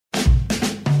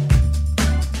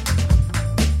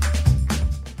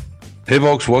Hey,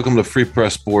 folks, welcome to Free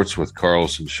Press Sports with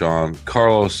Carlos and Sean.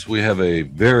 Carlos, we have a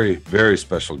very, very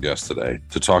special guest today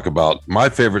to talk about my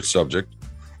favorite subject.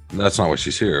 That's not why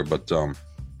she's here, but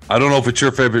I don't know if it's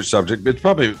your favorite subject, but it's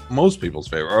probably most people's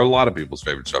favorite, or a lot of people's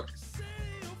favorite subject.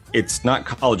 It's not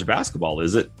college basketball,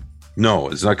 is it? No,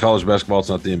 it's not college basketball. It's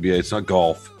not the NBA. It's not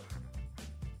golf.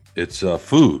 It's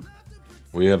food.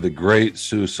 We have the great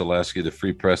Sue Selasky, the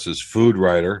Free Press's food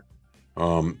writer.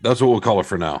 That's what we'll call her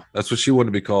for now. That's what she wanted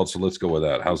to be called, so let's go with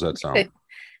that. How's that sound?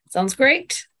 Sounds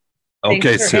great. Okay,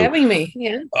 Thanks for Sue. having me.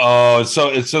 Yeah. Oh,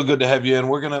 it's so good to have you in.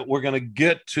 We're gonna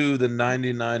get to the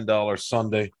 $99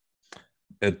 Sunday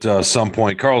at some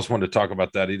point. Carlos wanted to talk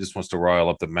about that. He just wants to rile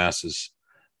up the masses,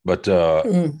 but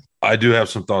I do have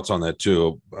some thoughts on that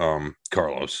too,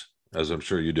 Carlos, as I'm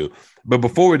sure you do. But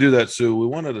before we do that, Sue, we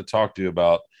wanted to talk to you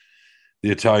about the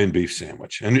Italian beef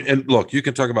sandwich. And look, you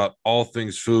can talk about all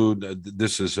things food.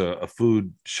 This is a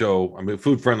food show. I mean,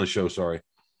 food-friendly show, sorry.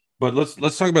 But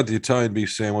let's talk about the Italian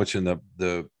beef sandwich and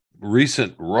the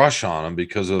recent rush on them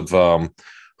because of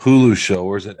Hulu's show,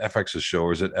 or is it FX's show,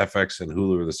 or is it FX and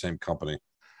Hulu are the same company?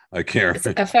 I can't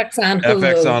remember. It's FX on Hulu.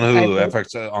 FX on Hulu.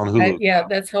 FX on Hulu. Yeah,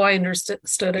 that's how I understood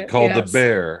it. Called The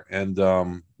Bear, and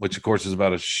which of course is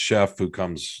about a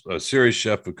serious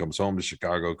chef who comes home to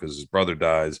Chicago because his brother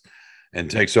dies and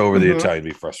takes over the Italian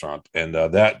beef restaurant, and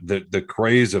the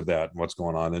craze of that and what's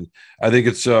going on. And I think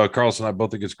it's Carlos and I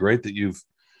both think it's great that you've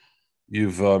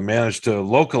managed to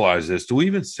localize this. Do we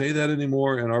even say that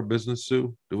anymore in our business,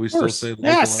 Sue? Do we still say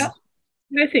localize? Yes,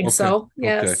 I think so.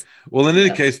 Yes. Okay. Well, in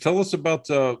any case, tell us about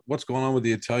what's going on with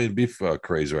the Italian beef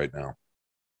craze right now.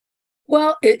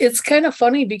 Well, it's kind of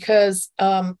funny because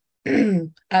I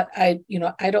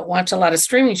don't watch a lot of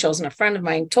streaming shows, and a friend of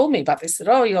mine told me about this. They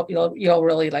said, "Oh, you'll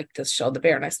really like this show, The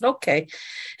Bear." And I said, "Okay."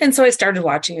 And so I started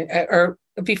watching it, or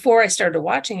before I started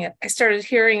watching it, I started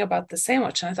hearing about the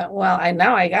sandwich, and I thought, well,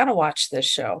 I got to watch this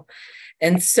show.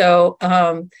 And so,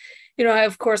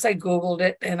 of course, I Googled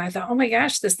it, and I thought, oh my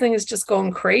gosh, this thing is just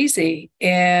going crazy.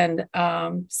 And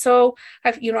so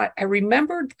I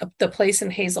remembered the place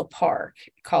in Hazel Park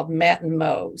called Matt and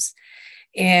Moe's.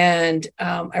 And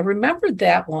I remembered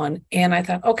that one, and I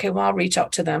thought, okay, well, I'll reach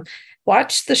out to them,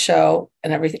 watch the show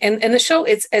and everything. And the show,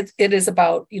 it is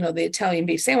about, the Italian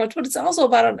beef sandwich, but it's also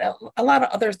about a lot of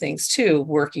other things too,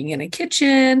 working in a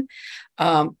kitchen,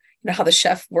 how the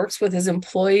chef works with his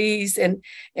employees, and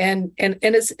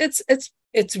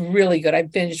it's really good. I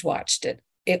binge watched it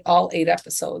all 8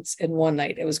 episodes in one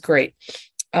night. It was great.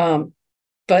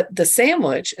 But the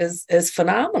sandwich is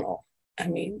phenomenal. I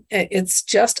mean, it's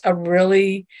just a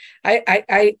really,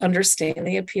 I understand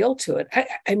the appeal to it.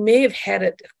 I may have had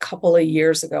it a couple of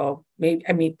years ago,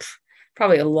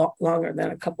 probably a lot longer than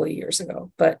a couple of years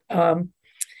ago, but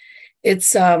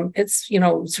it's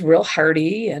real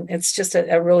hearty, and it's just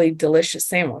a really delicious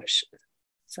sandwich.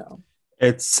 So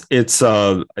I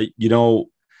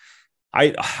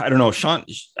don't know, Sean.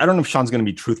 I don't know if Sean's going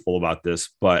to be truthful about this,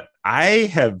 but I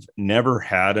have never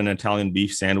had an Italian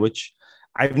beef sandwich.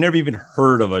 I've never even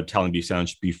heard of an Italian beef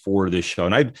sandwich before this show.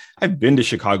 And I've been to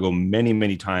Chicago many,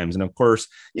 many times. And of course,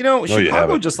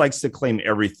 Chicago just likes to claim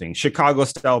everything. Chicago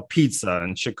style pizza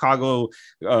and Chicago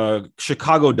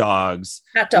dogs.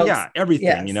 Hot dogs. Yeah,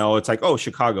 everything. Yes. It's like, oh,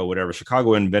 Chicago, whatever.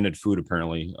 Chicago invented food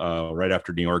apparently right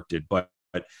after New York did. But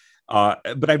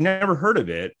I've never heard of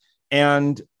it.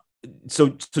 And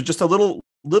so just a little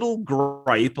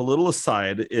gripe, a little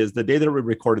aside, is the day that we're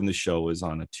recording the show is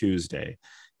on a Tuesday.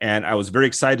 And I was very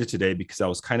excited today because I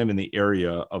was kind of in the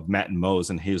area of Matt and Moe's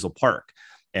in Hazel Park.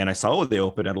 And I saw, they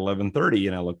open at 11:30,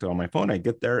 and I looked on my phone. I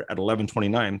get there at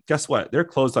 11:29. Guess what? They're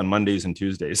closed on Mondays and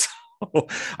Tuesdays.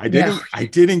 I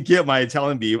didn't get my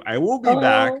Italian beef. I will be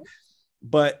back.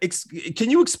 But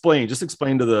can you explain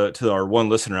to our one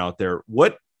listener out there,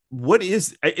 what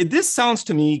is this? Sounds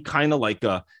to me kind of like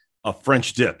a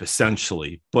French dip,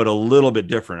 essentially, but a little bit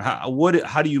different.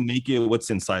 How do you make it? What's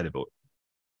inside of it?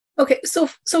 Okay, so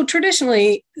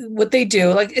traditionally, what they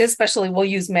do, like especially we'll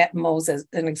use Matt and Moe's as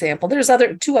an example. There's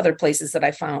two other places that I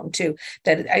found too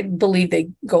that I believe they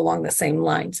go along the same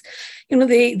lines.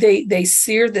 They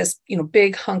sear this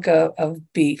big hunk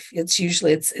of beef. It's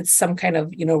usually it's some kind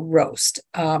of roast.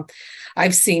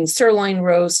 I've seen sirloin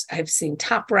roast. I've seen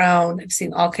top round. I've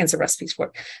seen all kinds of recipes for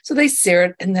it. So they sear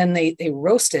it, and then they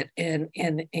roast it in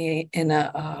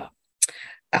a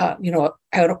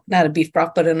not a beef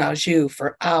broth, but an au jus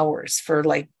for hours.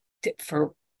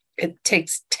 It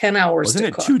takes 10 hours. Wasn't to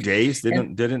it cook. 2 days?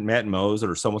 Didn't Matt and Moe's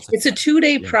or someone? It's a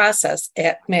 2-day process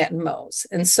at Matt and Moe's,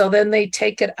 and so then they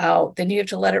take it out. Then you have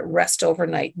to let it rest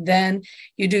overnight. Then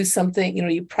you do something.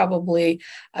 You probably.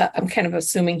 I'm kind of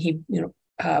assuming he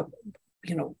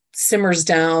simmers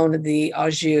down the au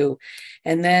jus.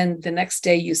 And then the next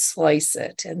day you slice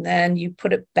it, and then you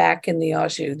put it back in the au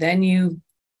jus. Then you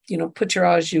put your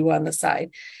au jus on the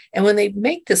side. And when they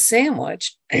make the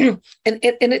sandwich, and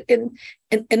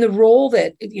the roll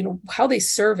that, how they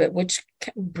serve it, which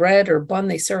bread or bun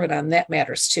they serve it on, that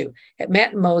matters too. At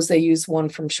Matt and Moe's, they use one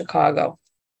from Chicago.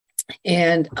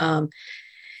 And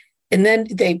then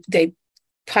they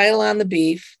pile on the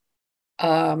beef.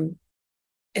 And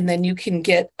then you can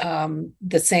get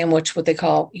the sandwich, what they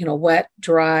call, wet,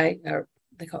 dry, or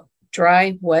they call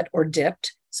dry, wet, or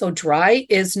dipped. So dry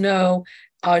is no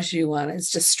au jus on it. It's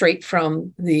just straight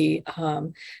from the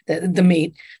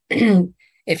meat.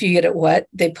 If you get it wet,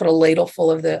 they put a ladle full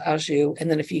of the au jus.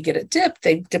 And then if you get it dipped,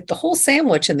 they dip the whole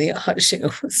sandwich in the au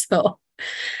jus.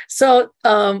 So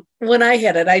when I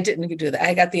had it, I didn't do that.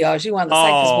 I got the au jus on the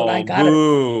side because when I got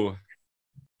it,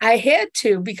 I had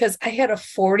to, because I had a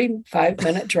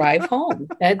 45-minute drive home.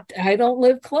 I don't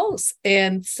live close.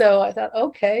 And so I thought,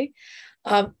 okay.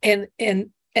 And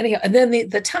anyhow, and then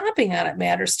the topping on it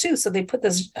matters too. So they put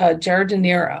this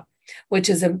giardiniera, which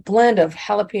is a blend of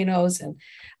jalapenos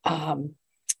and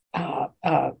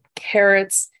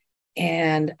carrots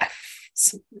and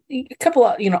a couple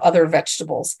of other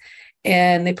vegetables,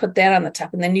 and they put that on the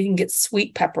top. And then you can get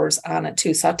sweet peppers on it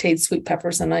too, sauteed sweet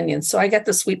peppers and onions. So I got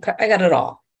the I got it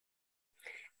all.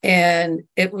 And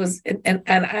it was, and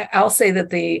I'll say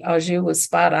that the au jus was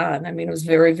spot on. I mean, it was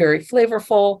very, very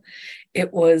flavorful.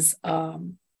 It was,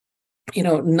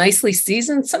 nicely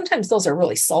seasoned. Sometimes those are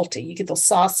really salty. You get those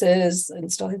sauces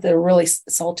and stuff that are really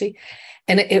salty.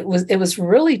 And it was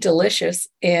really delicious.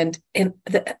 And I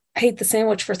ate the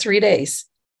sandwich for 3 days.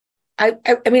 I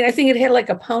mean, I think it had like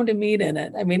a pound of meat in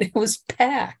it. I mean, it was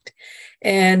packed.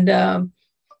 And,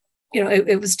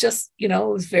 it was just, it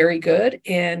was very good.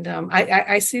 And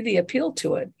I see the appeal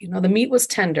to it. The meat was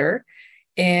tender,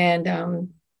 and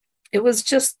it was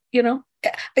just,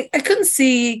 I couldn't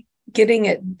see getting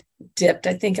it dipped.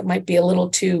 I think it might be a little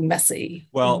too messy.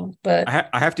 Well, but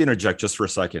I have to interject just for a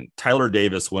second. Tyler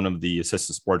Davis, one of the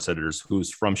assistant sports editors who's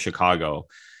from Chicago,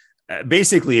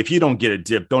 basically, if you don't get it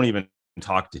dipped, don't even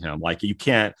talk to him. Like, you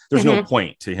can't, there's no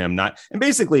point to him not. And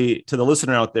basically, to the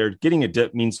listener out there, getting a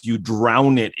dip means you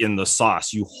drown it in the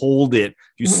sauce, you hold it,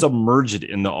 you submerge it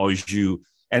in the au jus.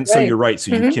 And so you're right.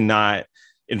 So you cannot,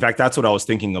 in fact, that's what I was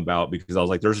thinking about, because I was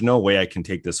like, there's no way I can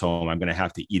take this home. I'm going to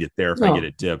have to eat it there if I get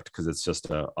it dipped, because it's just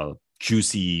a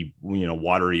juicy,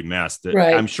 watery mess that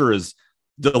I'm sure is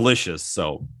delicious.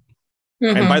 So,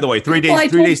 and by the way, 3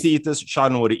 days, 3 days to eat this,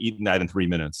 Sean would have eaten that in 3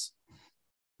 minutes.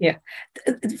 Yeah.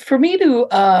 For me to,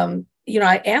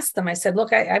 I asked them, I said,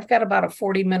 look, I've got about a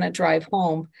 40-minute drive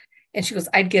home. And she goes,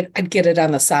 I'd get it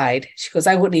on the side. She goes,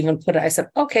 I wouldn't even put it. I said,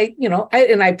 okay,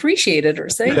 I appreciated her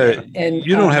saying it. And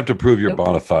you don't have to prove your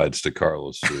bona fides to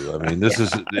Carlos, Sue. I mean, this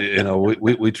is,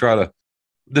 we try to,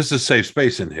 this is safe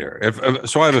space in here.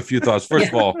 So I have a few thoughts. First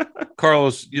of all,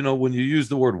 Carlos, when you use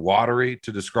the word watery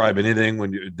to describe anything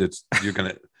when you're going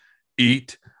to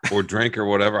eat or drink or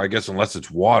whatever, I guess, unless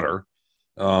it's water,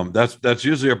 that's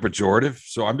usually a pejorative.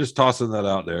 So I'm just tossing that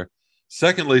out there.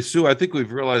 Secondly, Sue, I think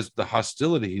we've realized the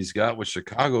hostility he's got with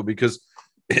Chicago, because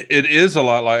it is a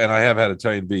lot like, and I have had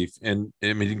Italian beef, and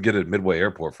I mean, you can get it at Midway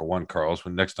Airport for one, Carlos,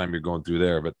 when next time you're going through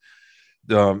there. But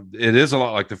it is a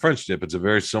lot like the French dip. It's a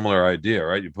very similar idea,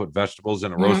 right? You put vegetables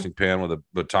in a roasting pan with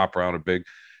the top round big,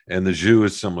 and the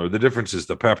jus is similar. The difference is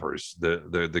the peppers, the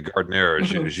giardiniera,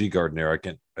 jus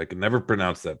giardiniera. I can never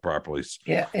pronounce that properly.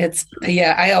 Yeah,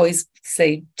 I always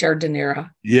say giardiniera.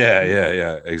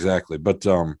 Yeah, exactly.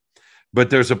 But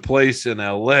there's a place in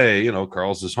LA,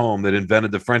 Carl's home, that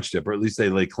invented the French dip, or at least they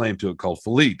lay claim to it, called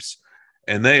Philippe's.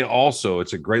 And they also,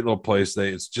 it's a great little place.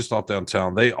 It's just off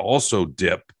downtown. They also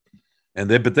dip,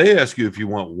 but they ask you if you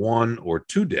want 1 or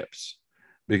 2 dips,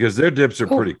 because their dips are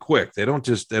pretty quick. They don't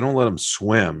let them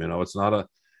swim. It's not a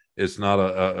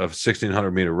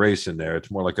 1,600 meter race in there.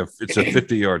 It's more like it's a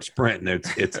 50-yard sprint, and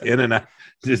it's in and out,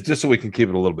 just so we can keep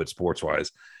it a little bit sports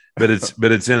wise. But it's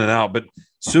in and out. But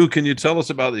Sue, can you tell us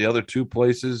about the other 2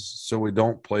 places so we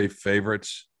don't play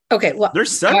favorites? Okay, well,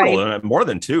 there's several, more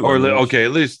than 2. Or okay,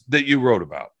 at least that you wrote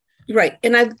about. Right,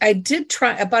 and I did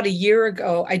try about a year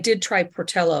ago. I did try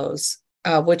Portillo's,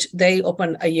 which they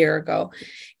opened a year ago,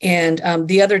 and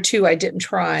the other 2 I didn't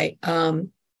try.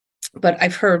 But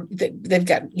I've heard that they've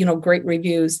got great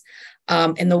reviews.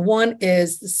 And the one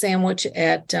is the sandwich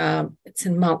at it's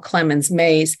in Mount Clemens,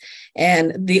 Mays,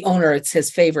 and the owner, it's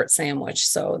his favorite sandwich,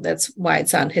 so that's why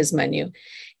it's on his menu.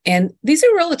 And these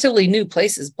are relatively new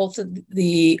places. Both of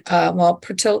the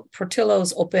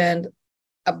Portillo's opened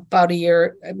about a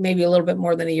year, maybe a little bit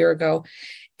more than a year ago,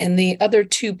 And the other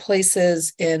two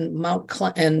places in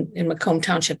in Macomb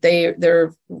Township,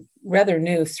 they're rather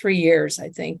new, 3 years, I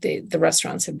think the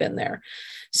restaurants have been there.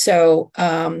 So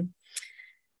I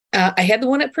had the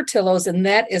one at Portillo's, and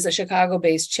that is a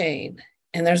Chicago-based chain.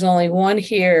 And there's only one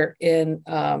here in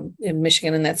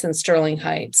Michigan, and that's in Sterling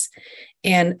Heights.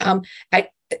 And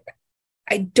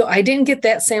I didn't get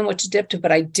that sandwich dipped,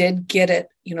 but I did get it.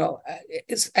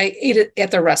 I ate it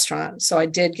at the restaurant, so I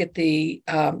did get the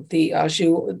au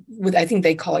jus with, I think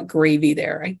they call it gravy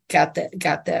there. I got that,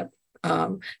 got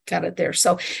it there.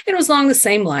 So it was along the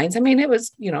same lines. I mean, it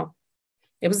was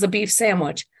a beef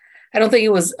sandwich. I don't think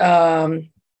it was.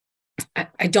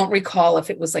 I don't recall if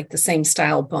it was like the same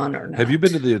style bun or not. Have you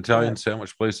been to the Italian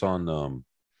sandwich place on?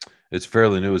 It's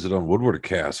fairly new. Is it on Woodward or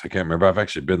Cass? I can't remember. I've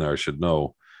actually been there. I should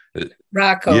know.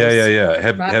 Rocco's. Yeah.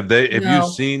 Have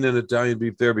you seen an Italian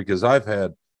beef there? Because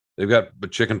they've got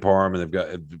chicken parm, and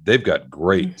they've got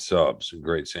great subs and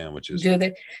great sandwiches. Do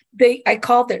they? I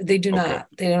called there. They do not.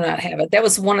 They do not have it. That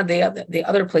was one of the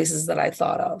other places that I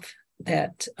thought of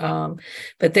that.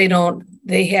 But they don't.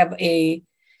 They have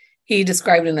he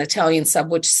described an Italian sub,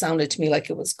 which sounded to me like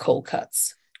it was cold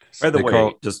cuts. By the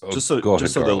way, just so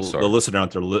the listener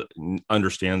out there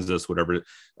understands this, whatever.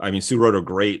 I mean, Sue wrote a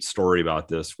great story about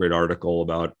this, great article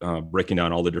about breaking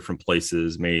down all the different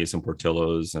places, Mays and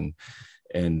Portillo's and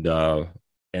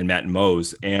Matt and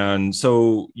Moe's. And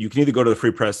so you can either go to the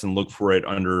Free Press and look for it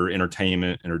under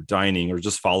entertainment or dining, or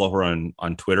just follow her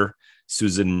on Twitter,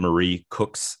 Susan Marie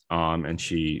Cooks. And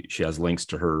she has links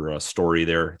to her story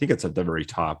there. I think it's at the very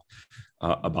top.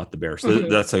 About the bear. So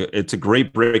it's a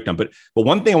great breakdown. But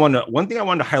one thing I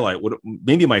wanted to highlight, what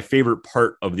maybe my favorite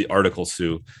part of the article,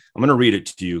 Sue, I'm going to read it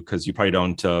to you because you probably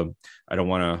don't. I don't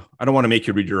want to make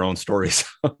you read your own stories,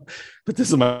 but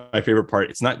this is my favorite part.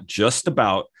 It's not just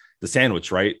about the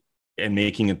sandwich, right, and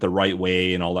making it the right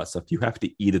way and all that stuff. You have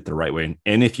to eat it the right way,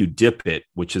 and if you dip it,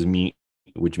 which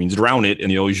means drown it in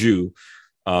the au jus.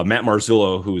 Matt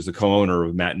Marzullo, who is the co-owner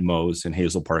of Matt and Moe's in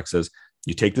Hazel Park, says,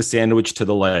 you take the sandwich to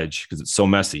the ledge because it's so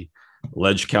messy.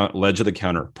 Ledge of the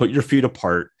counter. Put your feet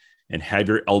apart and have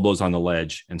your elbows on the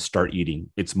ledge and start eating.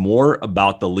 It's more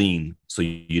about the lean, so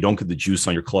you don't get the juice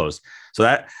on your clothes. So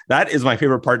that is my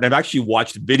favorite part. And I've actually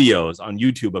watched videos on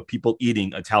YouTube of people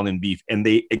eating Italian beef, and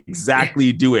they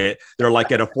exactly do it. They're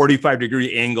like at a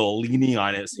 45-degree angle, leaning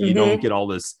on it, so you don't get all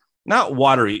this. Not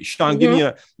watery. Sean, give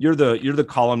me you're the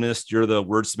columnist, you're the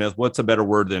wordsmith. What's a better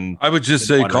word than I would just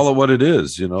say watery? Call it what it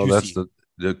is. Juicy. That's the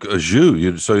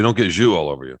jus. So you don't get jus all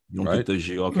over you. You don't get the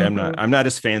jus. Okay, I'm not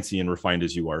as fancy and refined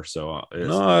as you are. So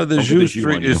no, the jus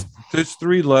there's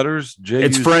 3 letters.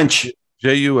 It's French.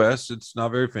 JUS. It's not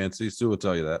very fancy. Sue will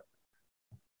tell you that.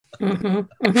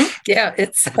 Yeah,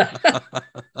 it's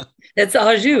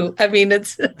au jus. I mean,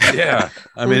 it's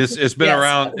it's been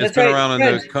around. It's been around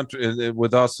in the country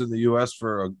with us in the U.S.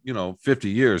 for 50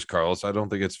 years, Carlos. I don't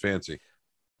think it's fancy.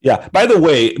 Yeah. By the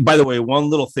way, one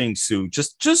little thing, Sue,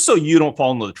 just so you don't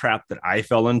fall into the trap that I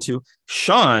fell into.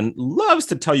 Sean loves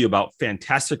to tell you about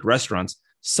fantastic restaurants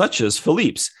such as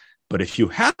Philippe's. But if you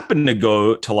happen to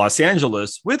go to Los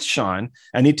Angeles with Sean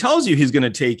and he tells you he's going to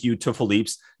take you to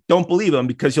Philippe's, don't believe him,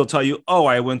 because he'll tell you, oh,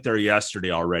 I went there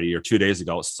yesterday already or 2 days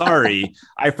ago. Sorry,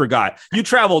 I forgot. You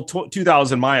traveled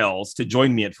 2,000 miles to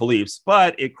join me at Philippe's,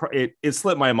 but it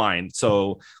slipped my mind.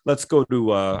 So let's go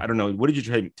to, I don't know. What did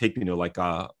you take me to? Like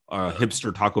a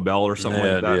hipster Taco Bell or something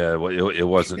like that? Yeah, well, it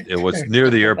wasn't. It was near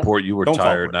the airport. You were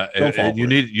tired. And you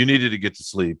needed to get to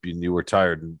sleep, and you were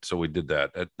tired. And so we did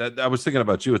that. I was thinking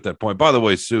about you at that point. By the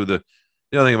way, Sue, the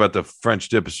other thing about the French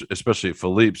dip, especially at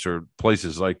Philippe's or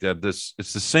places like that, it's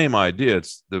the same idea.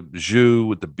 It's the jus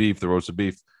with the beef, the roasted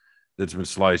beef that's been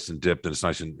sliced and dipped, and it's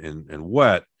nice and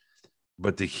wet.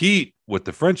 But the heat with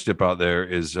the French dip out there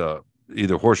is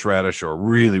either horseradish or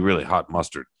really, really hot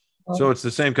mustard. So it's the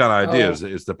same kind of idea.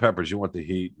 It's the peppers. You want the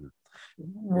heat,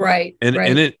 right?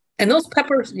 And those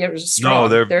peppers, are strong.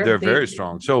 No, they're very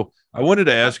strong. So I wanted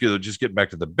to ask you, just get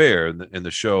back to the bear in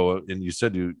the show, and you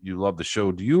said you love the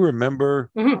show. Do you remember?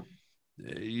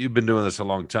 You've been doing this a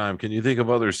long time. Can you think of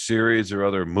other series or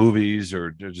other movies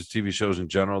or just TV shows in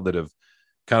general that have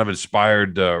kind of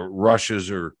inspired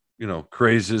rushes or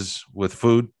crazes with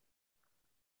food?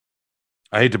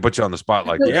 I hate to put you on the spot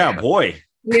like that. Yeah, boy.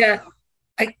 Yeah,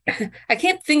 I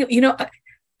can't think of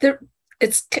there.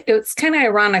 It's kind of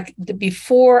ironic.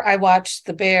 Before I watched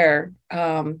The Bear,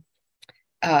 it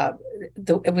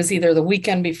was either the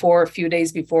weekend before, a few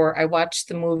days before, I watched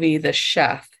the movie The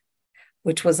Chef,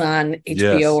 which was on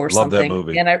HBO or something. Love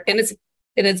that movie.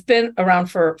 And it's been around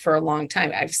for a long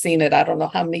time. I've seen it, I don't know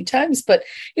how many times, but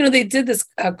they did this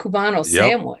Cubano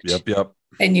sandwich. Yep.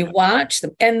 and you watch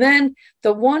them. And then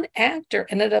the one actor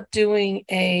ended up doing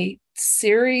a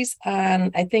series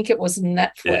on, I think it was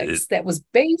Netflix, that was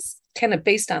kind of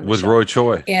based on the with show. Roy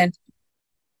Choi. And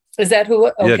is that who?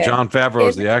 Okay. Yeah, Jon Favreau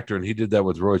is the actor, and he did that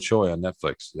with Roy Choi on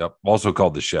Netflix. Yep. Also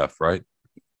called The Chef, right?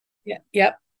 Yeah.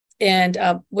 Yep. And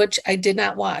which I did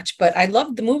not watch, but I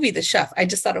loved the movie The Chef. I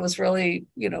just thought it was really,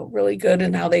 really good,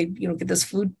 and how they, get this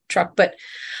food truck. But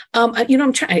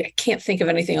I'm trying. I can't think of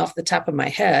anything off the top of my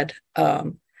head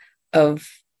of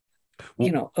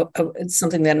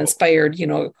something that inspired,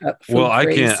 well,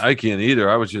 I can't either.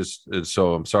 I was just,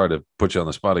 so I'm sorry to put you on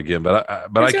the spot again, but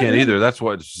I can't either. That's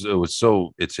what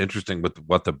it's interesting with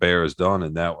what the Bear has done.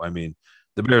 And that, I mean,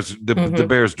 the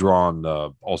Bear's drawn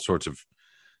all sorts of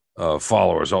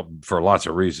followers for lots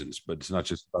of reasons, but it's not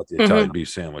just about the Italian beef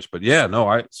sandwich. But yeah, no,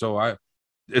 it's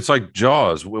like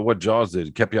Jaws. What Jaws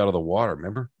did, kept you out of the water.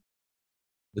 Remember?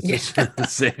 It's the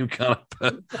same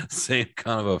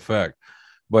kind of effect.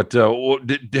 But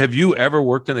have you ever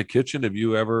worked in a kitchen? Have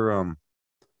you ever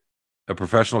a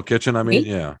professional kitchen? I mean,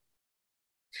 yeah.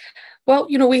 Well,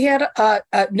 we had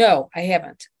no, I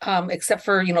haven't, except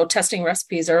for testing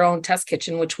recipes, our own test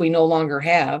kitchen, which we no longer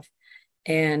have.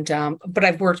 And but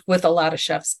I've worked with a lot of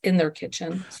chefs in their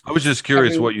kitchen. I was just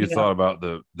curious what you thought about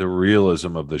the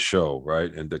realism of the show, right,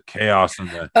 and the chaos and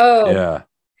the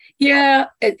yeah.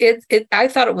 I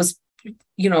thought it was, I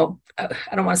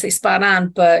don't want to say spot on,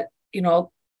 but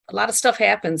a lot of stuff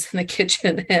happens in the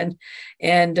kitchen,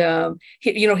 and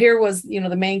here was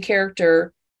the main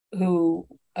character who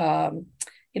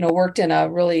worked in a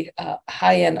really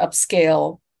high-end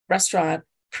upscale restaurant,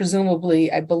 presumably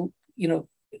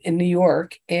in New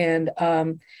York, and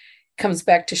comes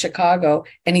back to Chicago,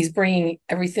 and he's bringing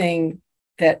everything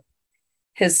that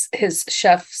his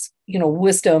chef's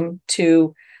wisdom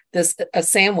to a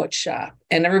sandwich shop,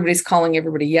 and everybody's calling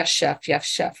everybody yes chef,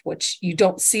 which you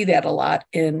don't see that a lot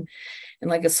in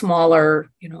like a smaller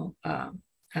mom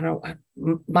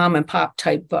and pop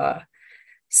type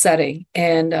setting.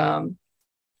 And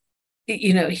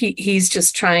he's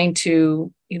just trying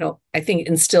to I think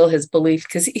instill his belief,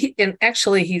 because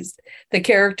he's the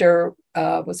character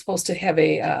was supposed to have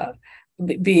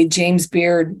be a James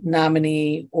Beard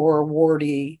nominee or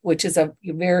awardee, which is a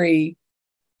very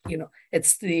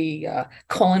it's the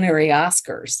culinary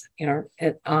Oscars,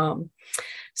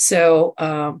 so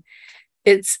and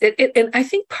I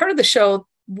think part of the show,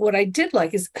 what I did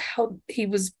like is how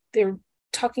they're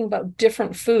talking about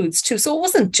different foods too. So it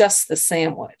wasn't just the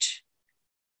sandwich.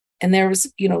 And there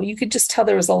was, you could just tell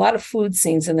there was a lot of food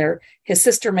scenes in there. His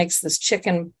sister makes this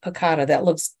chicken piccata that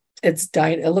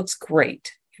it looks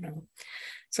great,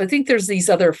 So I think there's these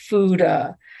other food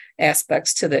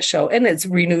aspects to the show, and it's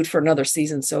renewed for another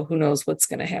season. So who knows what's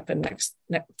going to happen next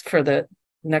for the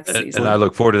next season. And I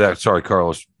look forward to that. Sorry,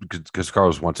 Carlos, because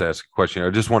Carlos wants to ask a question.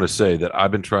 I just want to say that I've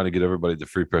been trying to get everybody at the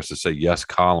Free Press to say yes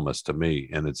columnist to me,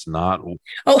 and it's not.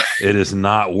 It is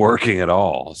not working at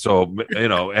all. So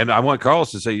and I want Carlos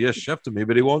to say yes chef to me,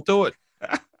 but he won't do it.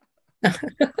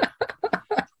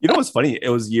 What's funny? It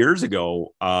was years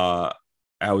ago.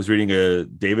 I was reading a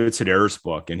David Sedaris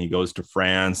book, and he goes to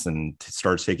France and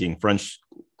starts taking French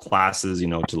classes,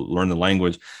 to learn the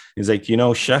language. He's like,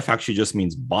 chef actually just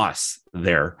means boss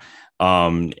there.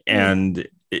 And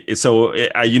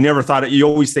you never thought it, you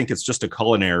always think it's just a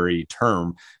culinary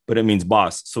term, but it means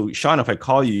boss. So Sean, if I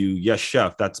call you yes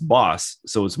chef, that's boss.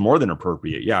 So it's more than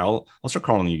appropriate. Yeah. I'll start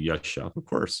calling you yes chef, of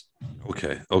course.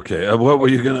 Okay. What were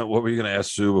you gonna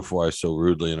ask Sue before I so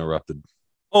rudely interrupted?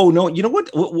 Oh, no. You know what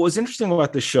was interesting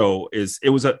about the show is it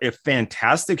was a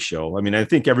fantastic show. I mean, I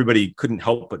think everybody couldn't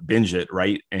help but binge it,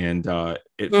 right? And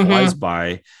it flies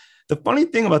by. The funny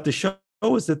thing about the show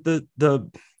is that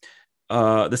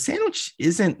the sandwich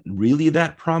isn't really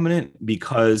that prominent,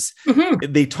 because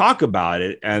they talk about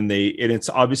it, and it's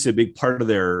obviously a big part of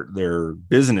their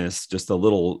business, just a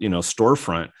little,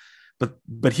 storefront.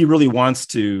 But he really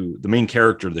the main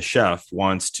character, the chef,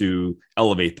 wants to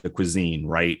elevate the cuisine,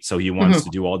 right? So he wants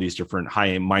to do all these different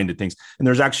high-minded things. And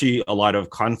there's actually a lot of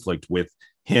conflict with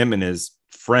him and his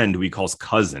friend, who he calls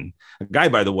cousin. A guy,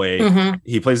 by the way,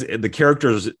 he plays, the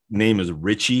character's name is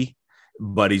Richie,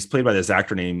 but he's played by this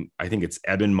actor named, I think it's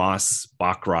Eben Moss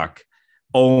Bachrach.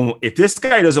 Oh, if this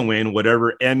guy doesn't win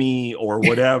whatever Emmy or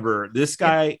whatever, this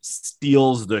guy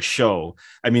steals the show.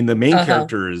 I mean, the main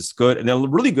character is good, and a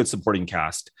really good supporting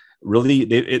cast. Really,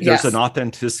 there's an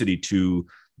authenticity to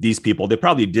these people. They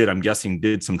probably did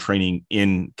some training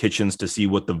in kitchens to see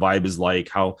what the vibe is like,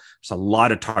 how there's a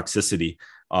lot of toxicity.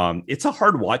 It's a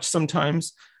hard watch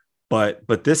sometimes, but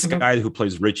this guy who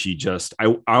plays Richie,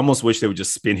 I almost wish they would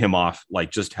just spin him off,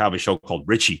 like just have a show called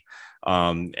Richie.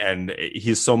 And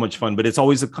he's so much fun, but it's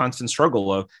always a constant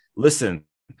struggle of, listen,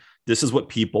 this is what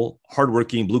people,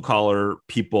 hardworking, blue collar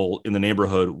people in the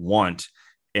neighborhood want.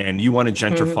 And you want to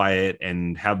gentrify it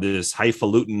and have this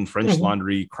highfalutin French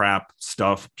laundry crap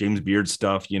stuff, James Beard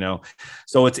stuff,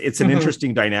 So it's an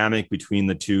interesting dynamic between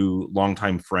the two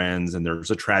longtime friends, and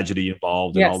there's a tragedy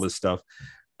involved and all this stuff.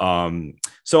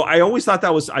 So I always thought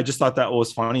I just thought that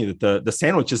was funny that the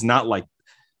sandwich is not like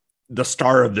the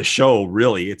star of the show,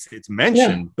 really. It's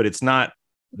mentioned, but it's not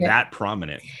that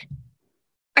prominent.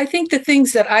 I think the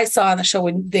things that I saw on the show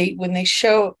when they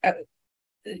show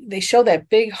that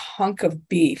big hunk of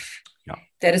beef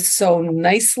that is so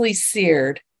nicely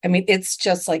seared. I mean, it's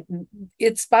just like,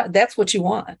 that's what you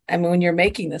want. I mean, when you're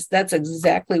making this, that's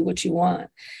exactly what you want.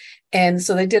 And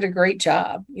so they did a great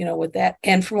job, with that.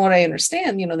 And from what I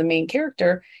understand, the main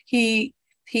character, he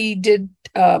did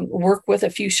work with a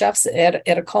few chefs at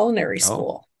a culinary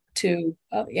school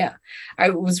I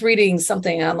was reading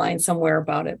something online somewhere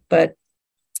about it, but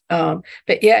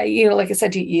yeah, like I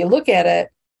said, you look at it.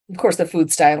 Of course, the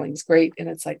food styling is great, and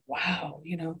it's like, wow,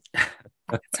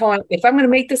 that's how if I'm going to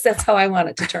make this, that's how I want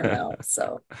it to turn out.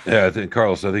 So yeah, I think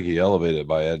he elevated it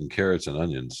by adding carrots and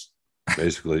onions,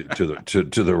 basically to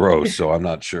the roast. So I'm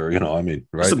not sure,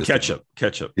 right? Some ketchup,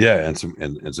 yeah, and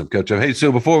some ketchup. Hey,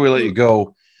 so before we let you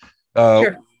go,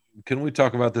 sure. Can we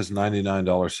talk about this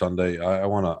 $99 sundae? I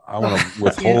want to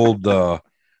withhold.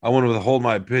 I want to withhold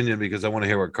my opinion because I want to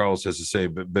hear what Carlos has to say,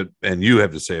 but and you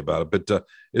have to say about it. But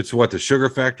it's the Sugar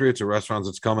Factory. It's a restaurant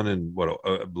that's coming in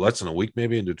less than a week,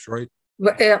 maybe, in Detroit.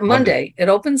 Monday. It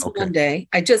opens Monday.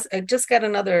 I just got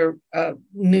another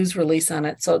news release on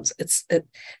it. So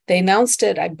they announced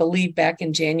it, I believe, back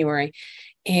in January,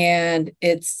 and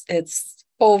it's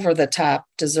over the top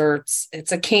desserts.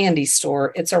 It's a candy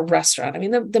store. It's a restaurant. I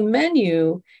mean, the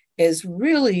menu is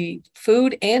really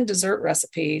food and dessert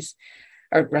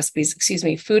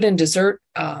food and dessert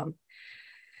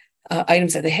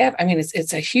items that they have. I mean,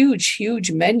 it's a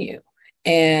huge menu.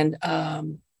 And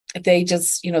they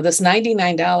just, this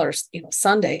 $99,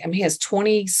 sundae, I mean, he has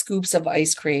 20 scoops of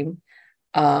ice cream.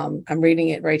 I'm reading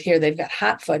it right here. They've got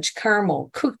hot fudge,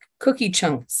 caramel, cookie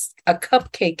chunks, a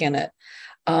cupcake in it,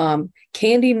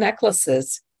 candy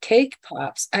necklaces, cake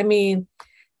pops. I mean,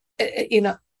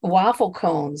 waffle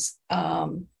cones,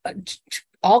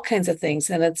 all kinds of things.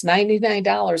 And it's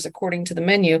 $99 according to the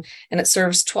menu, and it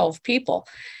serves 12 people.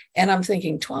 And I'm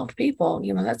thinking 12 people,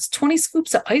 that's 20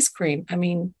 scoops of ice cream. I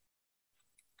mean,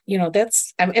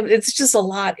 it's just a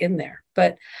lot in there,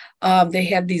 but they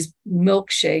have these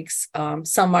milkshakes.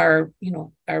 Some are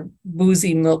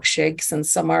boozy milkshakes, and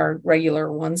some are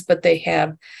regular ones, but they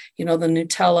have, the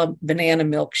Nutella banana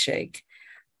milkshake.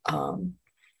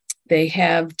 They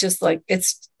have just like I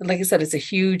said, it's a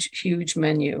huge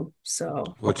menu. So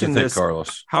what do you think,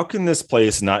 Carlos? How can this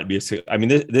place not be I mean,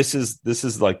 this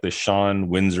is like the Sean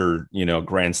Windsor,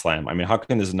 Grand Slam. I mean, how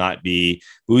can this not be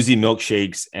boozy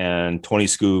milkshakes and 20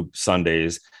 scoop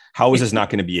sundaes? How is this not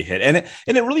going to be a hit? And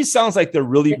it really sounds like they're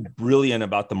really brilliant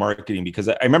about the marketing, because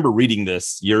I remember reading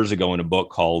this years ago in a book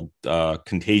called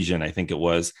Contagion, I think it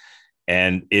was.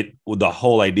 And the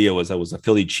whole idea was that was a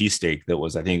Philly cheesesteak that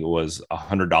was, I think it was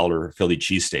 $100 Philly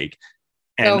cheesesteak.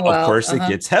 And of course it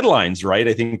gets headlines, right?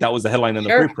 I think that was the headline in the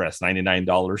free press,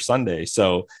 $99 sundae.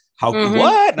 So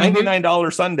what?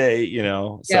 $99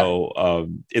 sundae, so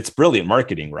it's brilliant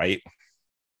marketing, right?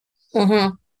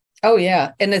 Mm-hmm. Oh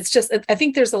yeah. And it's just, I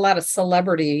think there's a lot of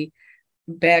celebrity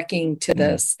backing to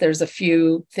this. There's a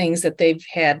few things that they've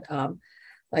had,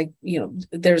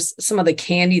 there's some of the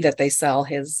candy that they sell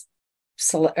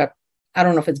I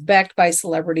don't know if it's backed by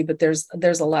celebrity, but there's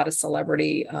a lot of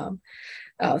celebrity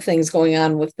things going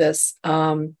on with this.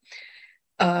 But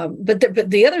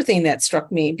the other thing that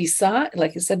struck me,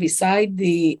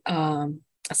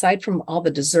 aside from all the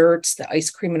desserts, the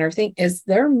ice cream and everything, is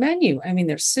their menu. I mean,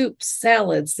 there's soups,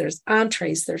 salads, there's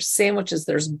entrees, there's sandwiches,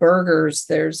 there's burgers,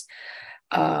 there's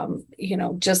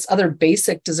just other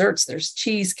basic desserts. There's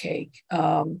cheesecake.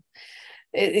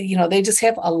 They just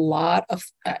have a lot of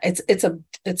it's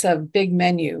a big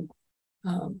menu.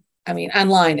 I mean,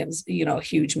 online it's a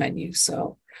huge menu.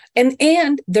 So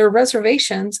and their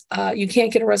reservations, you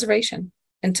can't get a reservation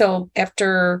until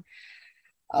after.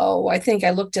 I think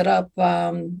I looked it up.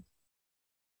 It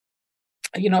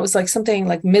was like something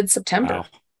like mid-September.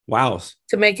 Wow.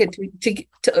 To make it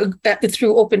to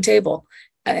through Open Table,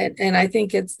 and I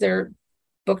think they're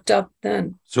booked up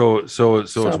then. So it's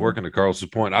working to Carlos's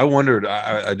point. I wondered,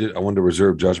 I wanted to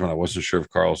reserve judgment. I wasn't sure if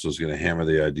Carlos was going to hammer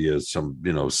the idea as some,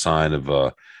 sign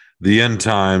of the end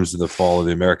times, the fall of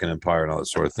the American empire and all that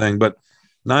sort of thing. But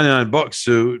 $99,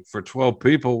 Sue, for 12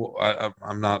 people.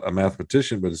 I'm not a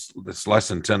mathematician, but it's less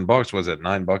than $10. Was it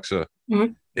 $9 a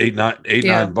Mhm. eight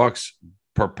Yeah. nine bucks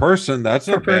per person? That's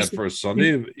Per not bad person. for a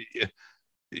Sunday.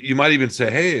 You might even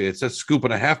say, hey, it's a scoop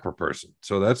and a half per person.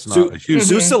 So that's Sue, not a huge,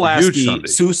 Sue huge Salasky,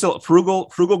 Sunday.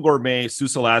 frugal gourmet Sue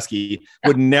Salasky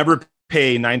would never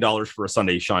pay $9 for a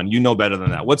Sunday. Sean, you know better than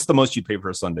that. What's the most you pay for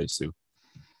a Sunday, Sue?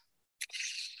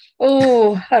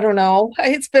 Oh, I don't know.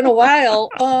 It's been a while.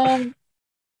 I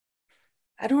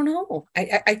don't know.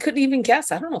 I couldn't even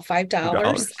guess. I don't know.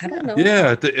 $5. I don't know.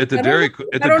 Yeah, at the I don't know.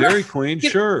 I don't know. Dairy Queen, You-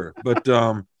 sure. But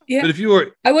Yeah. but if you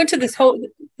were I went to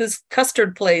this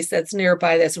custard place that's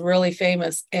nearby that's really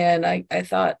famous, and I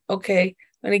thought, okay,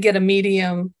 I'm gonna get a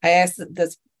medium. I asked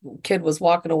this kid was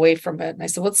walking away from it, and I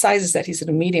said, "What size is that?" He said,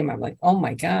 "A medium." I'm like, "Oh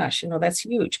my gosh, that's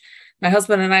huge." My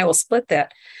husband and I will split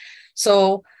that.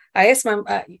 So I asked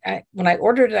when I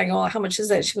ordered it, I go, "How much is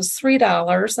that?" She goes,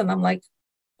 $3, and I'm like,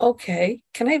 okay,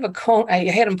 can I have a cone? I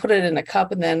had him put it in a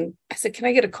cup, and then I said, can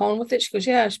I get a cone with it? She goes,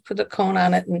 yeah. She put a cone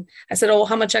on it. And I said, oh,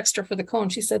 how much extra for the cone?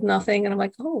 She said, nothing. And I'm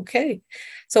like, oh, okay.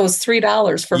 So it was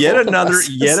 $3 for yet both another of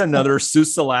us. another Sue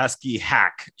Salasky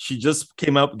hack. She just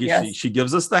came up. Yes. She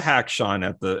gives us the hack, Sean,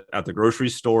 at the grocery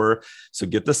store. So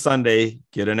get the sundae,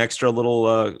 get an extra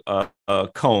little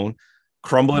cone,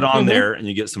 crumble it on there, and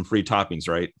you get some free toppings,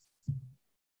 right?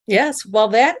 Yes. Well,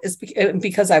 that is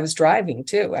because I was driving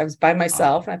too. I was by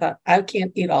myself, and I thought, I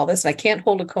can't eat all this, and I can't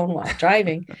hold a cone while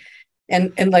driving.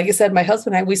 And like I said, my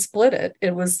husband and I, we split it.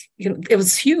 It was, it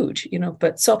was huge,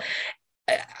 but so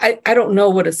I don't know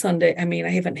what a sundae. I mean,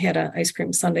 I haven't had an ice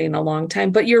cream sundae in a long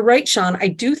time, but you're right, Sean. I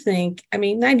do think,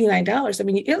 $99. I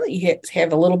mean, you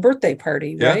have a little birthday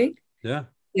party, right? Yeah.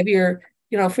 If you're,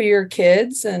 for your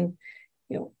kids and,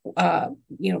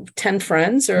 10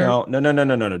 friends or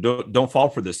no. Don't fall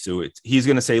for this, Sue. He's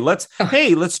going to say, let's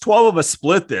 12 of us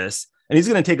split this. And he's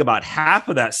going to take about half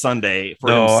of that sundae for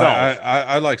himself.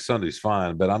 I like sundaes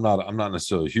fine, but I'm not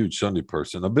necessarily a huge sundae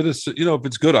person. A bit of, if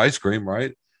it's good ice cream,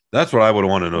 right? That's what I would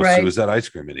want to know, right. Sue. Is that ice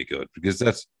cream any good? Because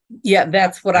that's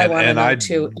what I want to know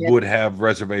too. Would have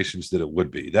reservations that it would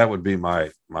be. That would be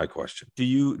my question. Do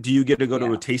you get to go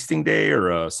to a tasting day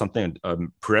or something,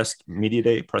 press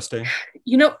day?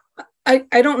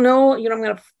 I don't know. I'm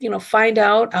going to find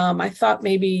out. I thought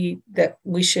maybe that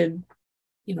we should,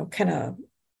 kind of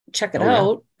check it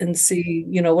out and see,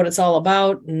 what it's all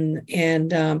about.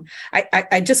 And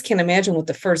I just can't imagine what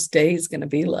the first day is going to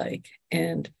be like.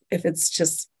 And if it's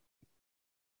just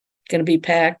going to be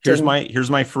packed. I'm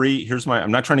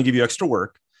not trying to give you extra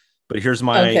work, but here's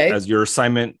my, as your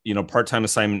assignment, part-time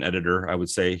assignment editor, I would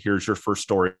say, here's your first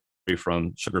story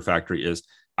from Sugar Factory is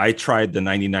I tried the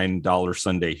 $99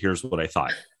 sundae. Here's what I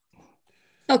thought.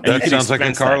 Okay. That sounds like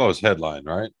a Carlos headline,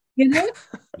 right?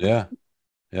 Yeah.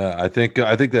 Yeah. I think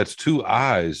that's two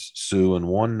eyes, Sue, and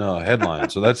one headline.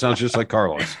 So that sounds just like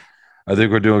Carlos. I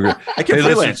think we're doing good. I can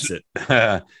freelance it.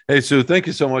 Hey, Sue, thank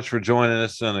you so much for joining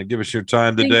us and give us your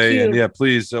time today. And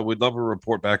please, we'd love a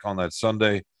report back on that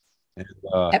Sunday. And,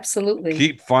 absolutely.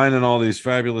 Keep finding all these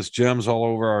fabulous gems all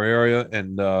over our area.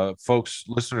 And folks,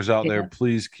 listeners out there,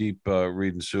 please keep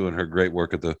reading Sue and her great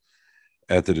work at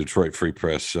the Detroit Free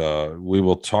Press. We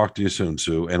will talk to you soon,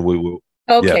 Sue. And we will.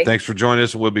 Okay. Yeah, thanks for joining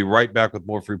us. We'll be right back with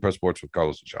more Free Press Sports with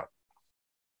Carlos and Sean.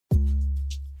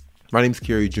 My name is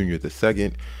Kerry Jr.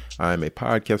 II. I'm a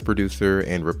podcast producer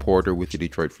and reporter with the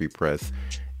Detroit Free Press,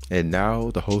 and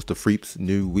now the host of Freep's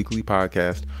new weekly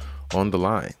podcast, On the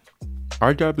Line.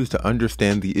 Our job is to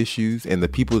understand the issues and the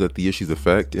people that the issues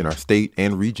affect in our state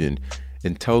and region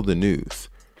and tell the news.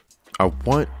 I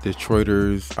want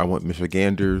Detroiters, I want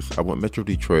Michiganders, I want Metro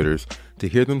Detroiters to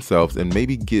hear themselves and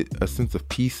maybe get a sense of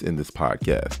peace in this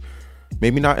podcast.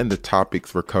 Maybe not in the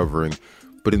topics we're covering,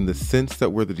 but in the sense that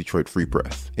we're the Detroit Free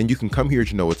Press. And you can come here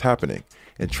to know what's happening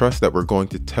and trust that we're going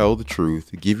to tell the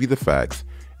truth, give you the facts,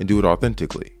 and do it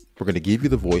authentically. We're going to give you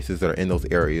the voices that are in those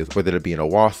areas, whether it be in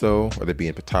Owasso, whether it be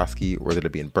in Petoskey, or whether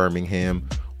it be in Birmingham,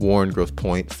 Warren, Grosse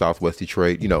Pointe, Southwest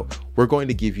Detroit. We're going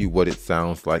to give you what it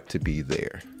sounds like to be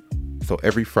there. So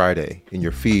every Friday in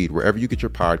your feed, wherever you get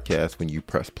your podcast, when you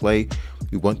press play,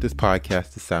 we want this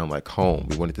podcast to sound like home.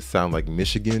 We want it to sound like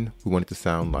Michigan. We want it to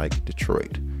sound like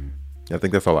Detroit. I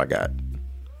think that's all I got.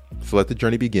 So let the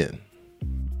journey begin.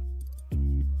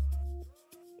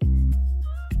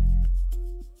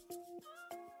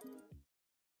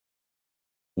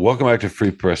 Welcome back to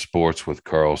Free Press Sports with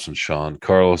Carlos and Sean.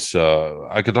 Carlos,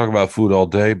 I could talk about food all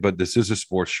day, but this is a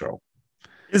sports show.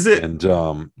 Is it? And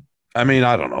I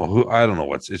don't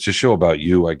know. It's a show about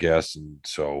you, I guess. And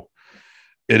so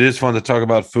it is fun to talk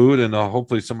about food, and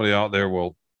hopefully somebody out there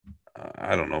will,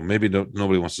 I don't know, maybe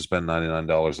nobody wants to spend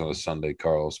 $99 on a Sunday,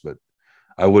 Carlos, but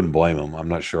I wouldn't blame him. I'm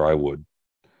not sure I would.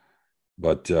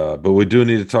 But we do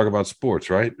need to talk about sports,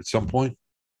 right? At some point,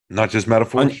 not just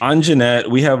metaphors. On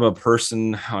Jeanette, we have a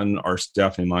person on our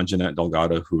staff named Jeanette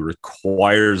Delgado who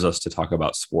requires us to talk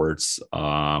about sports,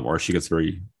 or she gets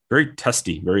very, very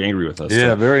testy, very angry with us. Yeah,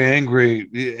 so. Very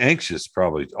angry, anxious,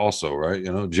 probably also, right?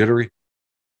 You know, jittery.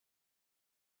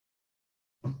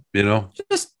 You know,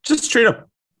 just straight up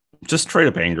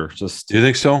anger. Just, do you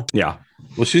think so? Yeah.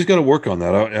 Well, she's got to work on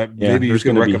that. Maybe you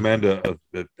can recommend a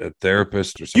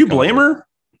therapist or something. Do you blame her?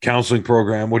 Counseling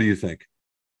program. What do you think?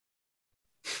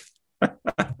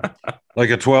 Like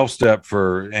a 12-step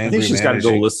for angry. I think she's got to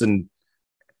go listen.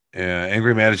 Yeah,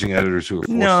 angry managing editors who are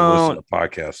forced to listen to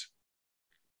podcasts.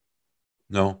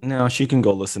 No, she can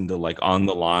go listen to like On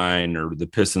the Line or the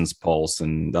Pistons Pulse,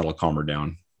 and that'll calm her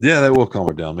down. Yeah, that will calm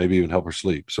her down. Maybe even help her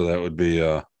sleep. So that would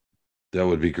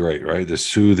be great, right? The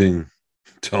soothing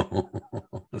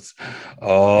tones.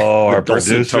 Oh, our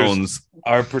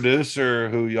producer,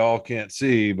 who y'all can't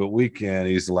see, but we can.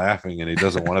 He's laughing, and he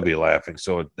doesn't want to be laughing.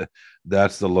 So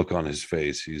that's the look on his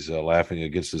face. He's laughing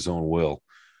against his own will.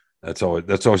 That's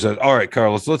always said. All right,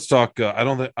 Carlos, let's talk. I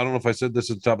don't know if I said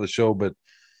this at the top of the show, but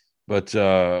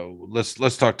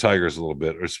let's talk Tigers a little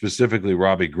bit, or specifically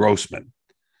Robbie Grossman,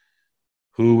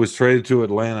 who was traded to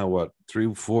Atlanta,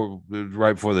 3-4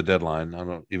 right before the deadline. I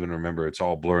don't even remember. It's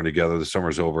all blurring together. The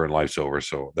summer's over and life's over,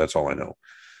 so that's all I know.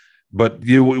 But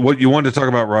what you wanted to talk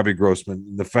about Robbie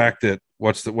Grossman, the fact that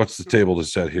what's the table to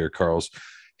set here, Carlos?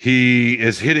 He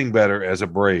is hitting better as a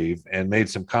Brave and made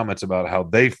some comments about how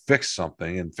they fixed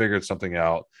something and figured something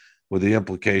out, with the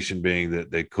implication being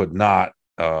that they could not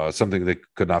something they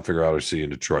could not figure out or see in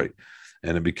Detroit,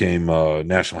 and it became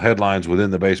national headlines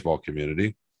within the baseball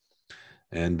community.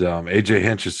 And AJ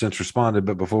Hinch has since responded.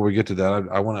 But before we get to that,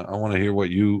 I want to hear what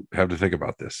you have to think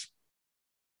about this.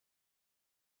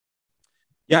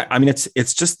 Yeah, I mean,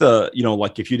 it's just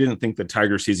like, if you didn't think the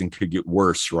Tiger season could get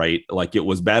worse, right? Like, it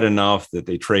was bad enough that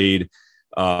they trade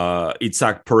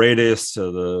Isaac Paredes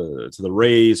to the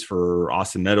Rays for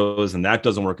Austin Meadows, and that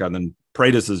doesn't work out. And then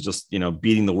Paredes is just,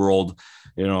 beating the world,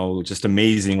 just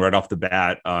amazing right off the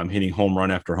bat, hitting home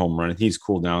run after home run. And he's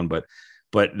cooled down, but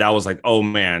that was like, oh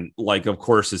man, like, of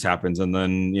course this happens. And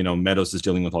then, Meadows is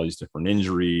dealing with all these different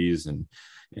injuries and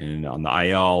on the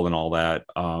IL and all that.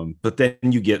 But then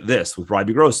you get this with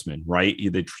Robbie Grossman, right?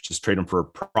 They just trade him for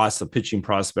a pitching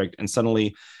prospect. And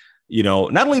suddenly,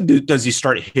 not only does he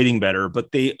start hitting better,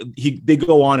 but they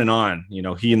go on and on,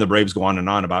 he and the Braves go on and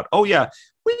on about, oh yeah,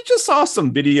 we just saw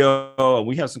some video and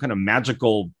we have some kind of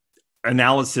magical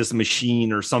analysis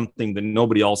machine or something that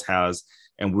nobody else has.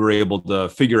 And we were able to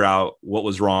figure out what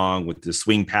was wrong with the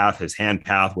swing path, his hand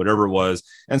path, whatever it was.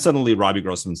 And suddenly Robbie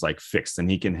Grossman's like fixed, and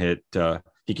he can hit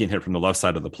from the left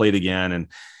side of the plate again. And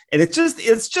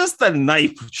it's just a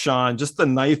knife, Sean, just the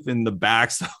knife in the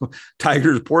backs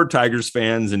of poor Tigers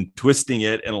fans, and twisting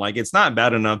it. And like, it's not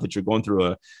bad enough that you're going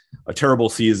through a terrible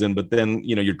season, but then,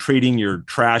 you're trading your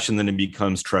trash, and then it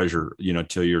becomes treasure,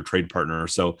 to your trade partner.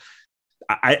 So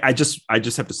I just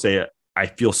have to say, I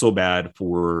feel so bad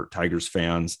for Tigers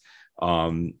fans.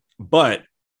 But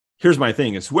here's my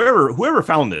thing is whoever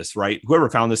found this, right? Whoever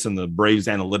found this in the Braves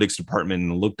analytics department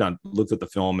and looked at the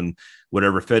film and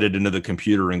whatever, fed it into the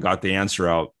computer and got the answer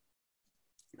out,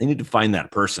 they need to find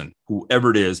that person,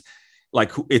 whoever it is.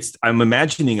 Like, I'm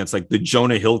imagining it's like the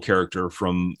Jonah Hill character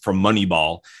from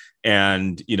Moneyball.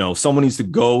 And, someone needs to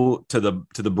go to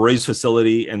the Braves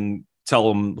facility and tell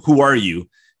them, who are you?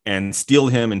 And steal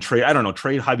him and trade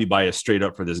Javi Baez straight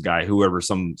up for this guy, whoever,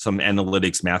 some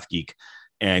analytics math geek,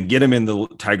 and get him in the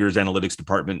Tigers analytics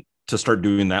department to start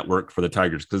doing that work for the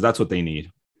Tigers, because that's what they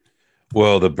need.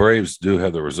 Well, the Braves do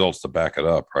have the results to back it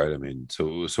up, right? I mean,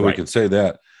 so right. We can say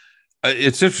that.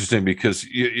 It's interesting because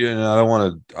I don't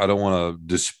want to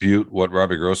dispute what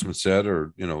Robbie Grossman said,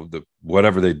 or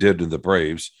whatever they did to the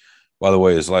Braves. By the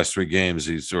way, his last 4 games,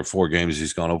 he's gone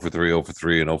 0 for 3, 0 for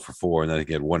 3, and 0 for 4, and then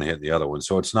he had 1 hit in the other one.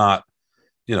 So it's not,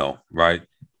 right.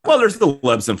 Well, there's the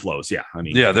ebbs and flows. Yeah. I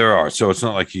mean, yeah, there are. So it's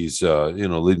not like he's,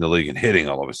 leading the league and hitting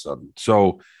all of a sudden.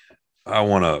 So I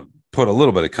want to put a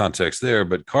little bit of context there.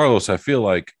 But Carlos, I feel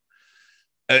like,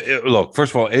 look,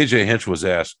 first of all, AJ Hinch was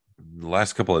asked the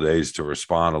last couple of days to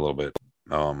respond a little bit,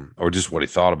 or just what he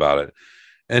thought about it.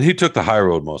 And he took the high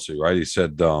road mostly, right? He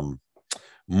said,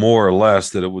 more or less,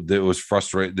 that it was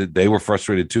frustrated, that they were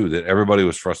frustrated too, that everybody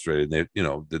was frustrated.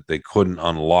 That they couldn't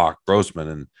unlock Grossman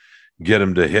and get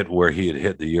him to hit where he had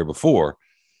hit the year before.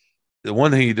 The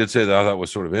one thing he did say that I thought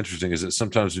was sort of interesting is that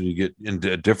sometimes when you get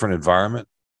into a different environment,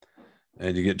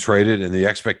 and you get traded, and the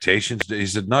expectations. He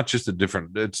said, not just a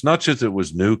different. It's not just it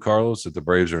was new, Carlos, that the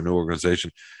Braves are a new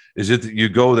organization. Is it that you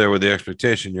go there with the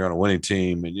expectation you're on a winning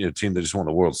team and you're a team that just won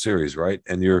the World Series, right?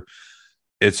 And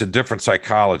it's a different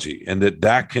psychology, and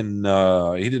that can.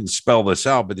 He didn't spell this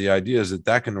out, but the idea is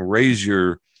that can raise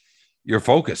your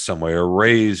focus somewhere,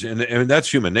 and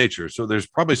that's human nature. So there's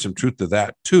probably some truth to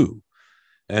that too.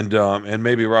 And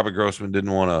maybe Robert Grossman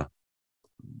didn't want to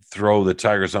throw the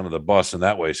Tigers under the bus in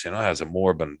that way, saying, "Oh, has a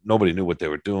more," but nobody knew what they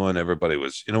were doing. Everybody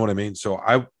was, you know what I mean? So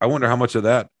I wonder how much of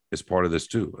that is part of this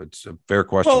too. It's a fair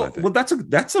question. I think. Well,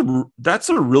 that's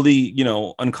a really,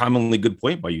 uncommonly good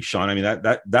point by you, Sean. I mean,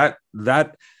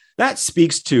 that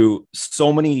speaks to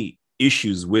so many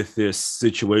issues with this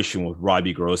situation with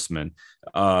Robbie Grossman.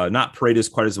 Not Paredes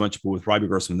quite as much, but with Robbie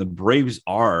Grossman, the Braves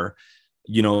are,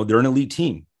 they're an elite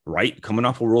team. Right, coming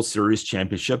off a World Series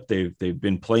championship, they've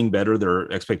been playing better.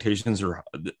 Their expectations are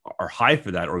high for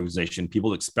that organization.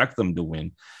 People expect them to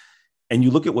win, and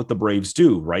you look at what the Braves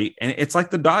do, right? And it's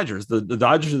like the Dodgers. The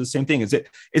Dodgers are the same thing. Is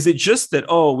it just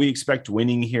that we expect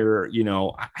winning here?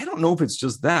 I don't know if it's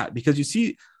just that, because you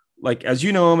see, like, as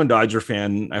you know, I'm a Dodger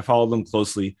fan. I follow them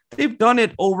closely. They've done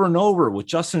it over and over with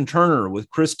Justin Turner, with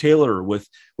Chris Taylor, with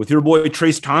your boy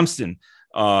Trayce Thompson.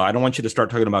 I don't want you to start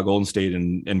talking about Golden State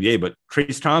and NBA, but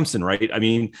Trayce Thompson, right? I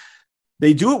mean,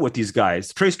 they do it with these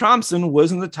guys. Trayce Thompson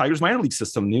was in the Tigers minor league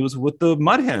system. He was with the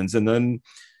Mud Hens, and then,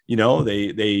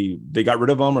 they got rid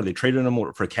of him, or they traded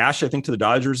him for cash, I think, to the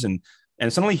Dodgers, and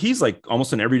suddenly he's like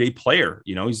almost an everyday player.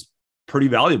 He's pretty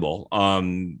valuable,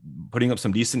 putting up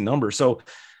some decent numbers. So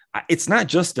it's not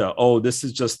just this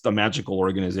is just a magical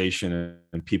organization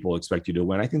and people expect you to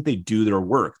win. I think they do their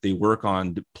work. They work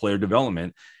on player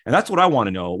development. And that's what I want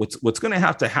to know. What's going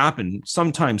to happen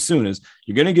sometime soon is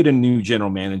you're going to get a new general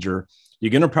manager.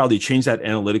 You're going to probably change that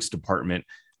analytics department.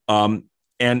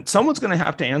 And someone's going to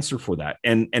have to answer for that.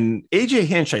 And AJ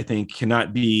Hinch, I think,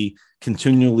 cannot be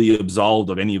continually absolved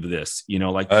of any of this.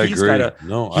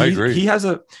 I agree. He has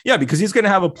because he's going to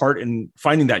have a part in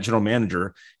finding that general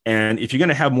manager. And if you're going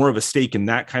to have more of a stake in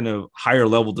that kind of higher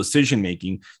level decision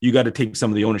making, you got to take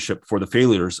some of the ownership for the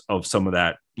failures of some of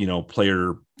that,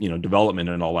 player, development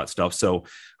and all that stuff. So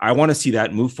I want to see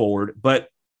that move forward. But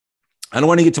I don't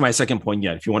want to get to my second point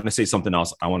yet. If you want to say something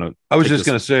else, I was just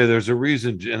going to say there's a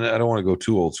reason, and I don't want to go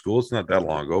too old school. It's not that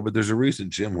long ago, but there's a reason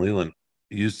Jim Leyland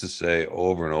used to say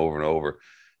over and over and over,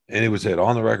 and he would say it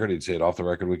on the record. He'd say it off the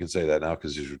record. We can say that now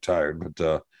because he's retired,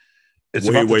 but it's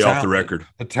way off the record.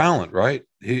 The talent, right?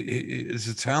 It's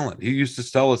a talent. He used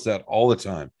to tell us that all the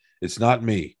time. It's not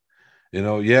me.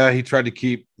 He tried to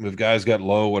keep, if guys got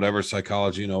low, whatever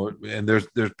psychology, and there's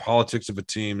politics of a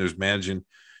team, there's managing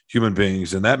human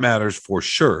beings, and that matters for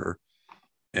sure.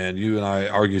 And you and I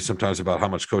argue sometimes about how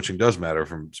much coaching does matter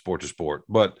from sport to sport,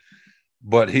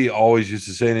 but he always used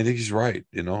to say, and I think he's right.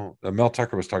 Mel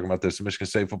Tucker was talking about this, the Michigan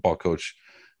State football coach,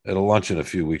 at a luncheon a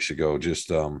few weeks ago, just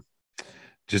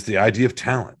the idea of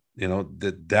talent,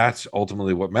 that's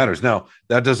ultimately what matters. Now,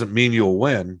 that doesn't mean you'll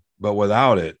win, but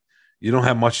without it, you don't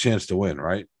have much chance to win,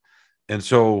 right? And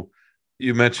so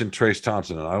you mentioned Trayce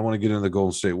Thompson, and I don't want to get into the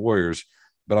Golden State Warriors,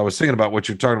 but I was thinking about what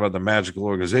you're talking about, the magical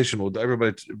organization. Well,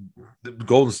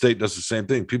 Golden State does the same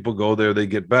thing. People go there, they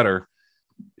get better.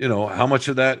 How much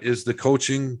of that is the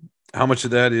coaching? How much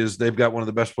of that is they've got one of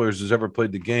the best players who's ever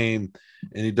played the game,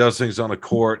 and he does things on the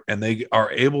court, and they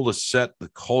are able to set the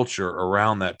culture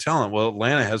around that talent. Well,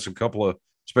 Atlanta has a couple of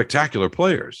spectacular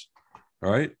players,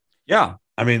 right? Yeah.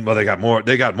 I mean, well, they got more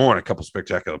than a couple of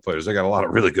spectacular players. They got a lot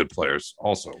of really good players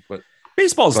also, but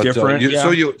baseball's different.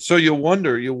 So you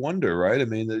wonder, right? I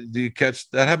mean, do you catch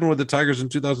that happened with the Tigers in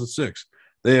 2006?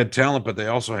 They had talent, but they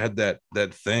also had that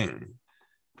thing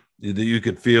that you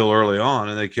could feel early on,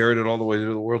 and they carried it all the way to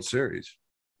the World Series.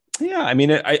 Yeah, I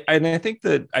mean, I think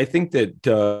that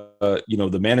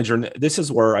the manager, and this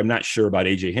is where I'm not sure about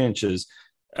AJ Hinch is,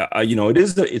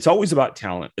 it's always about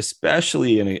talent,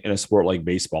 especially in a sport like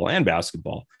baseball and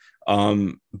basketball.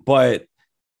 But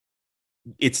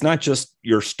it's not just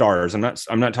your stars. I'm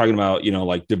not talking about,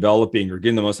 like developing or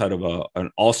getting the most out of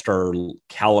an all-star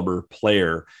caliber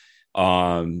player.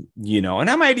 And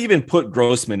I might even put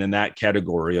Grossman in that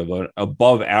category of an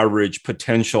above average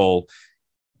potential.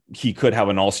 He could have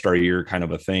an all-star year kind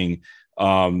of a thing.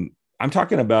 I'm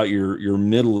talking about your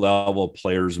middle level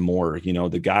players more,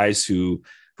 the guys who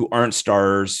aren't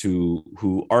stars,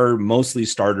 who are mostly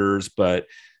starters, but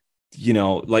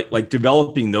like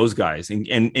developing those guys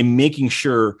and making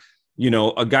sure,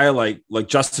 a guy like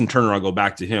Justin Turner, I'll go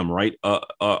back to him, right?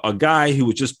 A guy who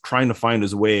was just trying to find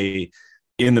his way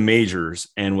in the majors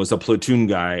and was a platoon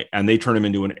guy, and they turned him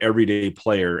into an everyday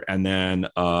player. And then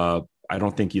I I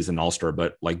don't think he's an all-star,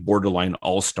 but like borderline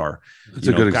all-star. It's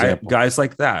a good example. Guys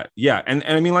like that. Yeah. And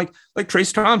I mean, like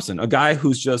Trace Thompson, a guy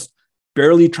who's just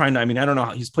barely trying to, I mean, I don't know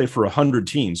how he's played for 100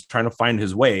 teams trying to find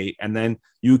his way. And then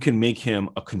you can make him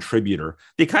a contributor.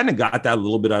 They kind of got that a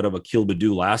little bit out of Akil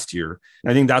Baddoo last year.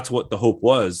 And I think that's what the hope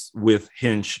was with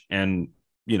Hinch and,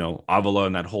 Avila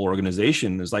and that whole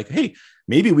organization is like, hey,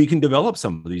 maybe we can develop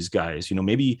some of these guys,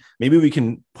 maybe we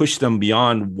can push them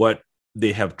beyond what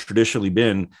they have traditionally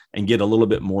been and get a little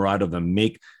bit more out of them,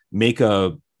 make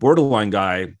a borderline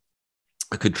guy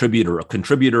a contributor,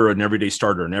 an everyday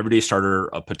starter,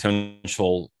 a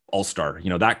potential all-star,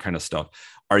 that kind of stuff.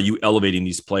 Are you elevating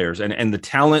these players? And the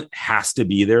talent has to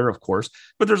be there, of course,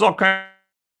 but there's all kinds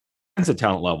of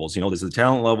talent levels. Is the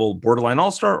talent level borderline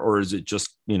all-star, or is it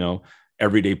just,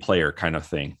 everyday player kind of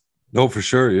thing? No, for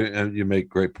sure. You make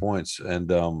great points.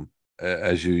 And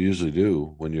as you usually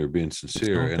do when you're being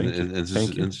sincere,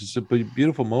 it's just a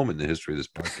beautiful moment in the history of this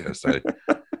podcast.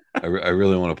 I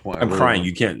really want to point. I'm crying.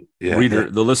 You can't. Reader,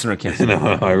 the listener can't. No,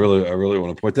 I really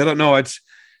want to point that out. No, it's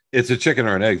a chicken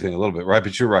or an egg thing a little bit, right?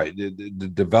 But you're right. The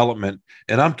development,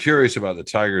 and I'm curious about the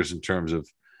Tigers in terms of,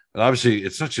 and obviously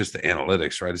it's not just the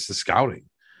analytics, right? It's the scouting,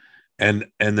 and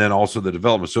then also the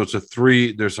development. So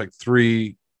there's like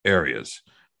three areas: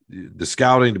 the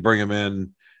scouting to bring them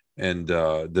in, and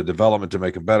the development to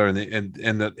make them better, and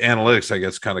the analytics, I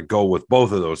guess, kind of go with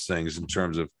both of those things in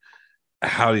terms of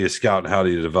how do you scout and how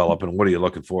do you develop and what are you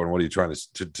looking for and what are you trying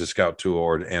to scout to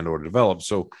or develop.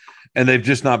 So, and they've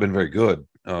just not been very good.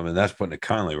 And that's putting it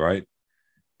kindly, right?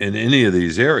 In any of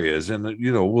these areas. And,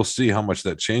 we'll see how much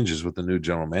that changes with the new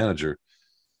general manager.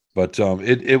 But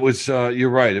it was, you're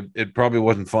right. It probably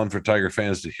wasn't fun for Tiger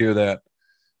fans to hear that.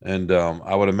 And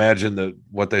I would imagine that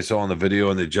what they saw in the video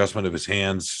and the adjustment of his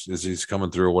hands as he's coming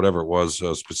through or whatever it was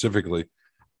specifically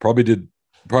probably did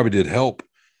help.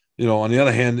 On the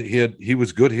other hand, he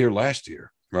was good here last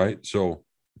year, right? So,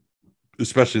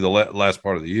 especially the last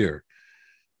part of the year.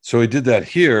 So he did that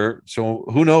here. So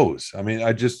who knows? I mean,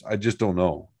 I just don't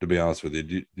know, to be honest with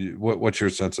you. What's your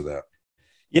sense of that?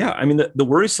 Yeah, I mean, the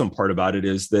worrisome part about it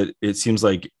is that it seems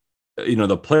like,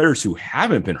 the players who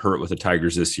haven't been hurt with the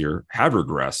Tigers this year have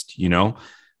regressed.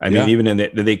 I mean, even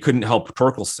they couldn't help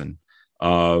Torkelson.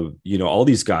 All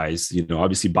these guys.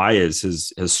 Obviously Baez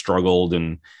has struggled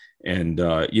and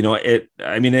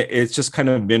it's just kind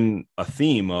of been a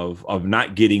theme of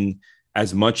not getting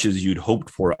as much as you'd hoped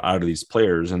for out of these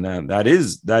players. And that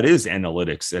is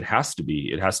analytics. It has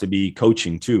to be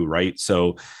coaching too. Right.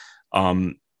 So,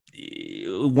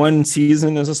 one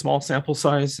season is a small sample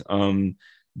size.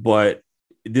 But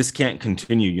this can't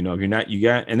continue.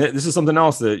 And this is something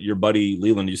else that your buddy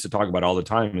Leland used to talk about all the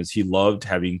time is he loved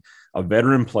having a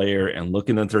veteran player and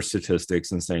looking at their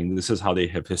statistics and saying, this is how they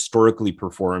have historically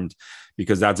performed,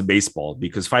 because that's baseball,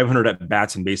 because 500 at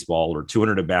bats in baseball or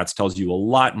 200 at bats tells you a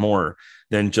lot more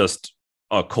than just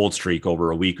a cold streak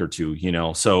over a week or two,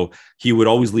 so he would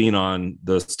always lean on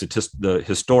the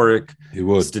historic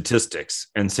statistics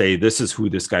and say, this is who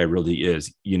this guy really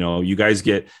is. You guys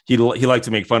he liked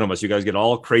to make fun of us. You guys get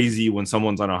all crazy when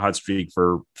someone's on a hot streak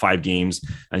for 5 games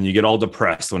and you get all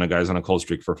depressed when a guy's on a cold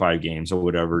streak for 5 games or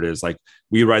whatever it is. Like,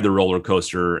 we ride the roller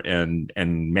coaster and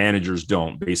managers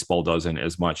don't. Baseball doesn't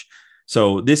as much.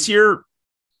 So this year,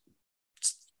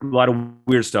 a lot of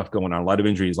weird stuff going on, a lot of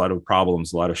injuries, a lot of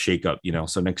problems, a lot of shakeup,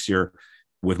 so next year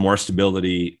with more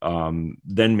stability,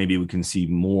 then maybe we can see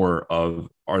more of,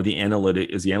 is the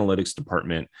analytics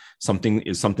department, something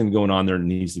going on there that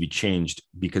needs to be changed?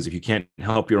 Because if you can't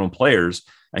help your own players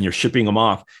and you're shipping them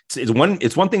off,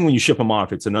 it's one thing when you ship them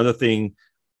off. It's another thing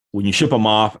when you ship them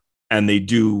off and they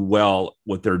do well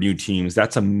with their new teams.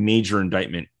 That's a major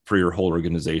indictment for your whole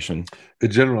organization. It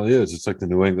generally is. It's like the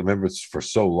New England members for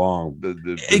so long.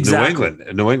 Exactly.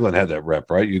 New England had that rep,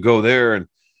 right? You go there and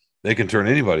they can turn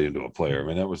anybody into a player. I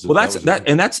mean,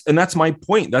 that's my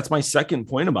point. That's my second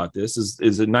point about this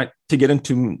is it not to get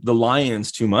into the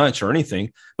Lions too much or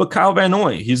anything, but Kyle Van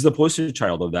Noy, he's the poster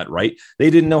child of that, right?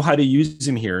 They didn't know how to use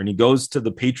him here. And he goes to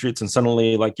the Patriots and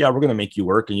suddenly like, yeah, we're going to make you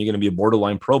work and you're going to be a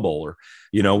borderline Pro Bowler.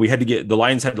 The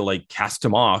Lions had to like cast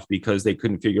him off because they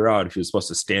couldn't figure out if he was supposed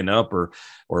to stand up or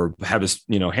have his,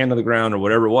 hand on the ground or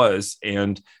whatever it was.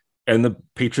 And the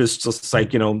Patriots just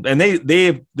like, and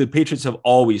the Patriots have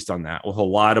always done that with a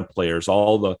lot of players,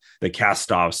 all the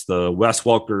cast-offs, the Wes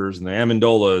Welkers and the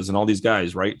Amendolas and all these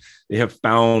guys, right? They have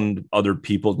found other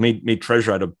people, made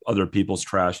treasure out of other people's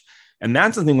trash. And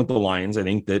that's the thing with the Lions. I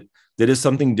think that is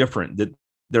something different, that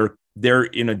they're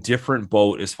in a different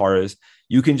boat as far as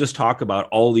you can just talk about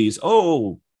all these,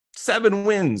 7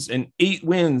 wins and 8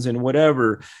 wins and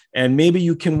whatever. And maybe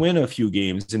you can win a few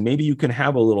games and maybe you can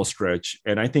have a little stretch.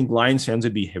 And I think Lions fans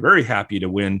would be very happy to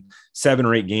win 7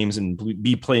 or 8 games and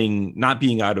be playing, not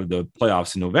being out of the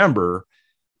playoffs in November.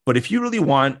 But if you really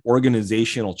want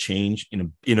organizational change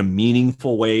in a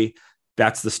meaningful way,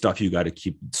 that's the stuff you got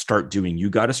to start doing. You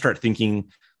got to start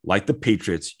thinking like the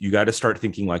Patriots. You got to start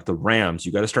thinking like the Rams.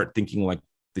 You got to start thinking like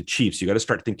the Chiefs. You got to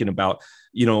start thinking about,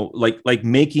 like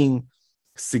making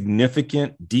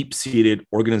significant, deep-seated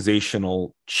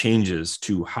organizational changes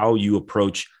to how you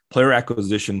approach player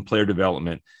acquisition, player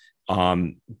development.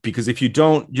 Because if you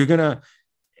don't, you're going to,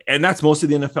 and that's most of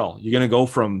the NFL, you're going to go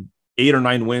from 8 or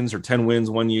 9 wins or 10 wins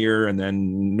one year, and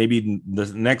then maybe the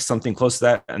next something close to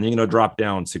that, and then you're going to drop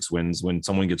down 6 wins when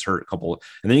someone gets hurt, a couple,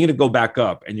 and then you're going to go back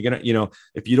up, and you're going to,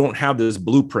 if you don't have this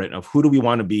blueprint of who do we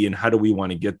want to be and how do we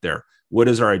want to get there, what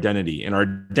is our identity? And our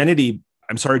identity,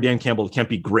 I'm sorry, Dan Campbell, it can't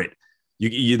be grit.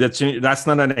 That's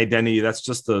not an identity. That's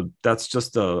just a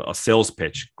sales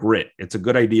pitch. Grit. It's a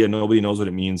good idea. Nobody knows what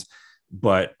it means,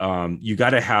 but you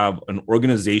got to have an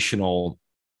organizational,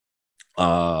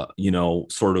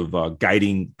 sort of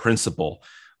guiding principle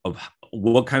of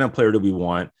what kind of player do we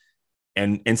want,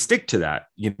 and stick to that.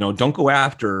 Don't go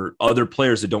after other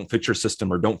players that don't fit your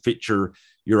system or don't fit your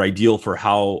ideal for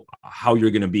how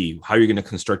you're going to be, how you're going to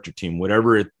construct your team,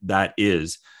 whatever that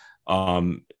is.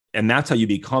 And that's how you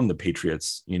become the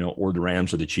Patriots, or the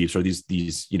Rams or the Chiefs or these, the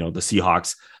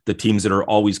Seahawks, the teams that are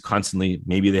always constantly,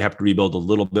 maybe they have to rebuild a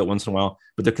little bit once in a while,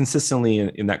 but they're consistently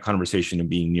in that conversation of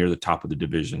being near the top of the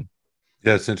division.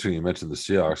 Yeah, it's interesting you mentioned the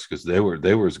Seahawks because they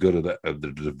were as good at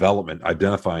the development,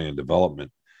 identifying and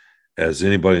development as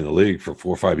anybody in the league for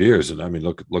 4 or 5 years. And I mean,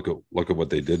 look at what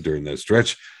they did during that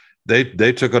stretch.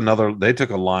 They took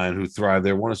a Lion who thrived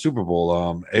there, won a Super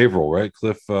Bowl. Averill, right?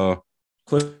 Cliff Averill,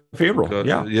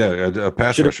 a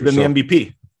pass should have rusher. been the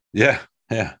MVP. Yeah,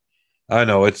 I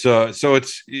know. It's so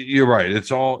it's, you're right.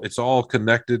 It's all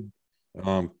connected.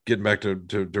 Getting back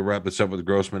to wrap this up with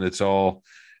Grossman, it's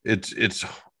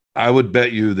I would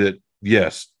bet you that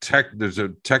yes, there's a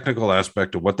technical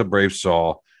aspect of what the Braves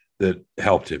saw that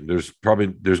helped him.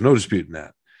 There's no disputing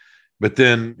that. But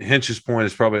then Hinch's point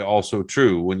is probably also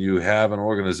true. When you have an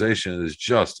organization that is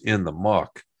just in the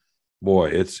muck,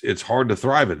 boy, it's hard to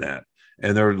thrive in that.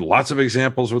 And there are lots of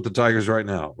examples with the Tigers right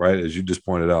now, right? As you just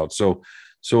pointed out. So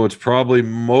it's probably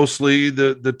mostly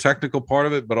the technical part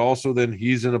of it, but also then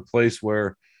he's in a place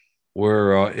where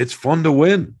it's fun to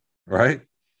win, right?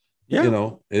 Yeah.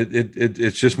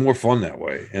 It's just more fun that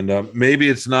way. And maybe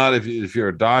it's not if you're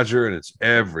a Dodger and it's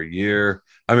every year.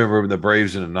 I remember the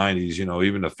Braves in the 90s,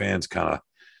 even the fans kind of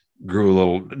grew a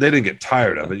little. They didn't get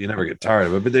tired of it. You never get tired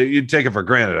of it, but you'd take it for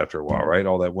granted after a while, right?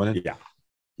 All that winning.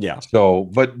 Yeah. So,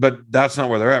 but that's not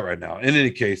where they're at right now. In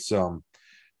any case, I'm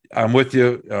with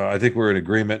you. I think we're in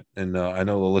agreement, and I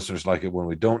know the listeners like it when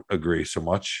we don't agree so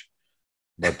much.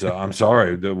 But I'm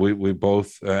sorry that we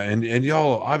both and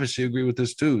y'all obviously agree with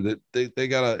this too. That they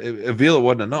got Avila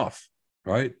wasn't enough,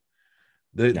 right?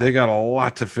 They got a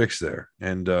lot to fix there,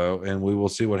 and we will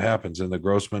see what happens. And the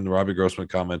Robbie Grossman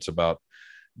comments about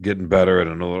getting better at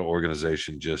another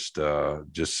organization just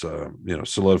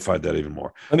solidified that even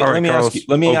more. Let me ask you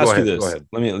this.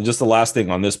 Just the last thing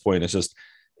on this point is just,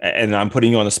 and I'm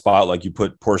putting you on the spot like you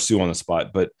put poor Sue on the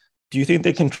spot, but do you think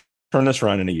they can turn this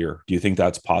around in a year? Do you think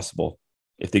that's possible?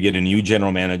 If they get a new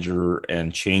general manager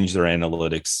and change their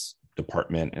analytics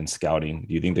department and scouting,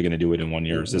 do you think they're going to do it in 1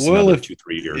 year? Is this another 2-3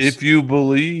 years? If you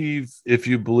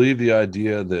believe the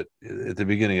idea that at the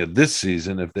beginning of this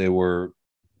season, if they were,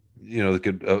 they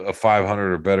could a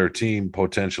 500 or better team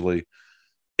potentially,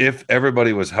 if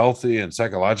everybody was healthy and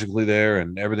psychologically there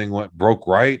and everything broke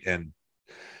right, and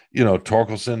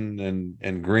Torkelson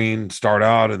and Green start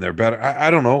out and they're better.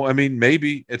 I don't know. I mean,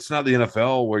 maybe it's not the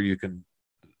NFL where you can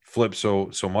flip so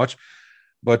much,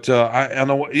 but on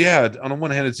the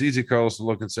one hand, it's easy, Carlos, to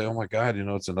look and say, oh my God,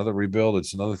 it's another rebuild.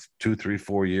 It's another 2, 3,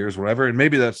 4 years, whatever. And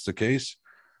maybe that's the case,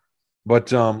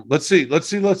 but let's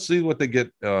see what they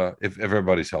get. If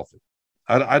everybody's healthy,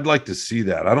 I'd like to see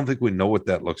that. I don't think we know what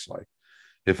that looks like.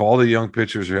 If all the young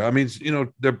pitchers are, I mean,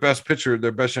 their best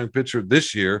young pitcher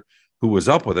this year, who was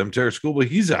up with him, Terry Schoolboy,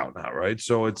 he's out now, right?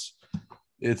 So it's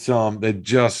they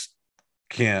just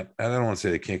can't. I don't want to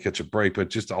say they can't catch a break, but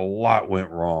just a lot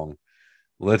went wrong.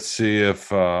 Let's see if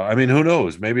who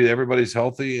knows? Maybe everybody's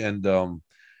healthy and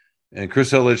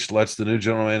Chris Ilitch lets the new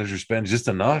general manager spend just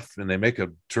enough, and they make a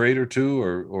trade or two,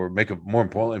 or make a, more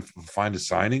importantly, find a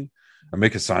signing or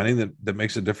make a signing that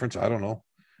makes a difference. I don't know.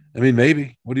 I mean,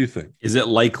 maybe. What do you think? Is it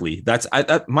likely? That's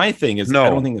my thing is no. I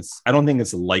don't think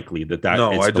it's likely that.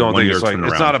 No, it's I don't think it's like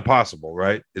turnaround. It's not impossible,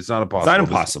 right? It's not impossible. It's not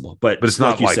impossible, but it's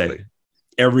not like likely. You said,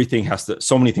 everything has to.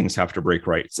 So many things have to break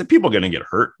right. So people are going to get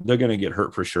hurt. They're going to get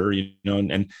hurt for sure. You know,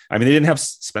 and I mean, they didn't have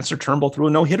Spencer Turnbull through a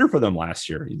no hitter for them last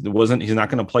year. He's not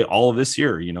going to play all of this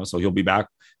year. You know, so he'll be back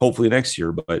hopefully next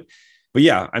year. But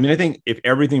yeah, I mean, I think if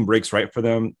everything breaks right for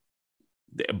them.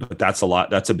 But that's a lot.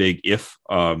 That's a big if,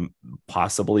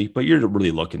 possibly. But you're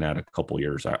really looking at a couple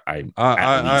years. I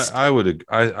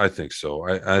think so.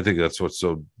 I think that's what's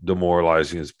so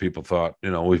demoralizing is people thought.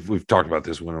 You know, we've talked about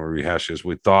this when we rehash this.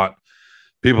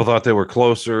 People thought they were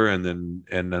closer, and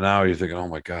now you're thinking, oh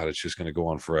my God, it's just going to go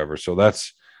on forever. So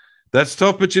that's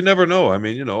tough. But you never know. I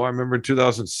mean, you know, I remember in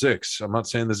 2006. I'm not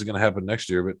saying this is going to happen next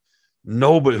year, but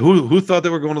nobody who thought they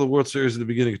were going to the World Series at the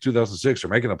beginning of 2006 or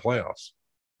making the playoffs,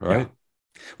 right? Yeah.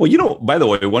 Well, you know, by the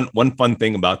way, one fun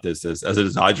thing about this is as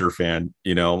a Dodger fan,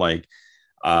 you know, like,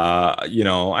 you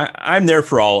know, I'm there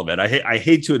for all of it. I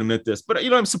hate to admit this, but, you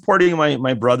know, I'm supporting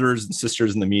my brothers and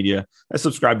sisters in the media. I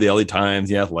subscribe to the LA Times,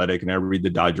 The Athletic, and I read the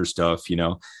Dodger stuff, you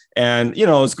know, and, you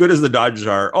know, as good as the Dodgers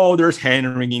are, there's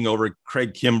hand wringing over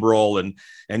Craig Kimbrell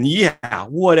and yeah,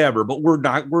 whatever, but we're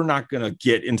not going to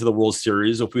get into the World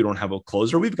Series if we don't have a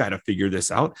closer. We've got to figure this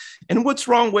out. And what's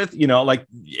wrong with, you know, like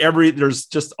there's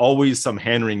just always some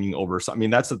hand wringing over. So, I mean,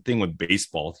 that's the thing with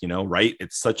baseball, you know, right?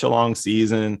 It's such a long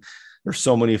season. There's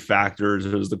so many factors.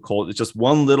 There's the cold. It's just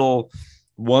one little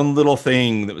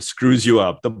thing that screws you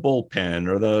up, the bullpen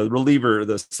or the reliever,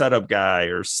 the setup guy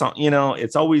or something, you know,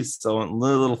 it's always so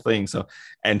little thing. So,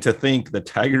 and to think the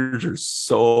Tigers are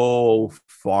so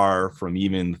far from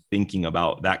even thinking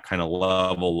about that kind of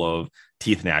level of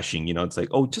teeth gnashing, you know, it's like,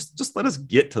 just let us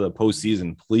get to the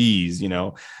postseason, please. You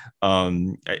know,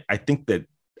 I think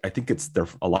they're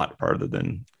a lot farther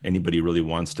than anybody really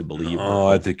wants to believe.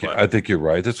 I think you're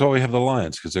right. That's why we have the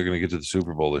Lions, because they're going to get to the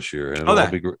Super Bowl this year, and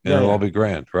it'll all be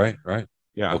grand, right? Right.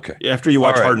 Yeah. Okay. After you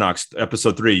watch Hard Knocks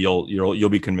episode 3, you'll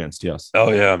be convinced. Yes.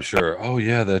 Oh yeah, I'm sure. Oh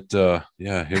yeah,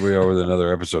 here we are with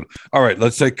another episode. All right,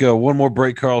 let's take one more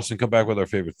break, Carlson. Come back with our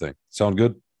favorite thing. Sound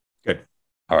good? Good.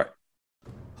 All right.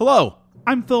 Hello.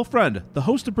 I'm Phil Friend, the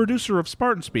host and producer of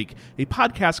Spartan Speak, a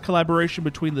podcast collaboration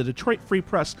between the Detroit Free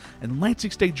Press and Lansing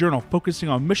State Journal focusing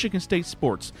on Michigan State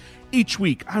sports. Each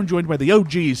week, I'm joined by the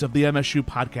OGs of the MSU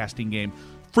podcasting game,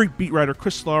 Freak beat writer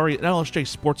Chris Laurie and LSJ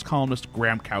sports columnist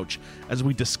Graham Couch, as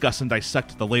we discuss and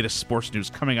dissect the latest sports news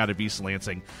coming out of East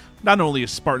Lansing. Not only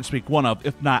is Spartan Speak one of,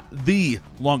 if not the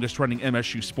longest-running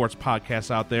MSU sports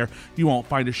podcasts out there, you won't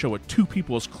find a show with two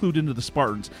people as clued into the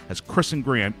Spartans as Chris and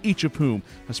Graham, each of whom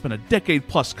have spent a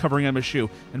decade-plus covering MSU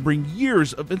and bring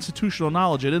years of institutional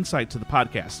knowledge and insight to the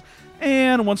podcast.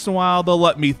 And once in a while, they'll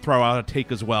let me throw out a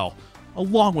take as well.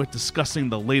 Along with discussing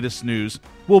the latest news,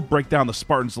 we'll break down the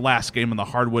Spartans' last game on the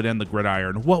hardwood and the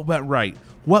gridiron. What went right?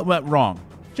 What went wrong?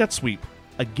 Jet sweep.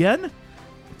 Again?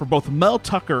 For both Mel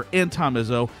Tucker and Tom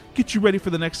Izzo, get you ready for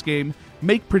the next game,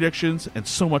 make predictions, and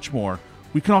so much more.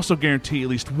 We can also guarantee at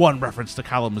least one reference to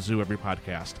Kalamazoo every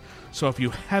podcast. So if you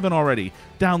haven't already,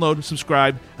 download,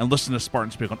 subscribe, and listen to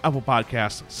Spartan Speak on Apple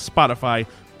Podcasts, Spotify,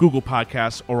 Google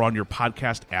Podcasts, or on your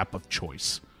podcast app of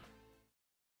choice.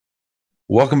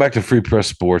 Welcome back to Free Press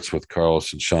Sports with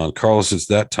Carlos and Sean. Carlos, it's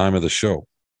that time of the show.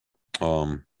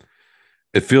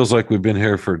 It feels like we've been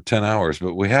here for 10 hours,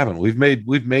 but we haven't. We've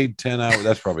made 10 hours.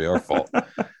 That's probably our fault.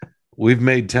 We've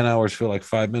made 10 hours feel like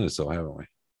 5 minutes, though, haven't we?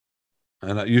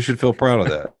 And you should feel proud of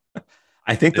that.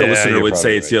 I think the listener would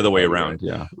say it's the other way around.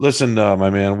 Right. Yeah. Listen, my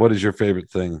man, what is your favorite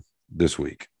thing this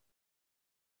week?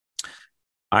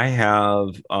 I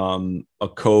have a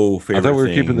co-favorite. I thought we were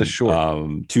keeping this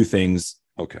short. Two things.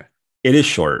 Okay. It is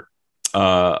short.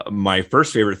 My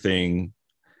first favorite thing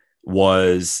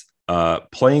was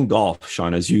playing golf,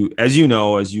 Sean. As you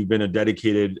know, as you've been a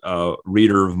dedicated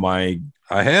reader of my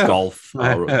golf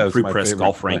Free Press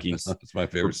golf rankings. That's my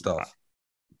favorite stuff.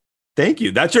 Thank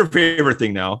you. That's your favorite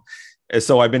thing now.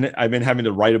 So I've been having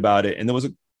to write about it, and there was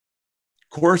a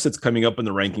course that's coming up in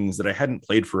the rankings that I hadn't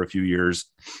played for a few years,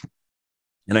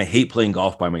 and I hate playing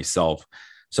golf by myself.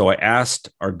 So I asked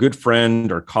our good friend,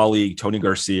 our colleague, Tony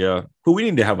Garcia, who we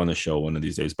need to have on the show one of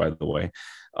these days, by the way,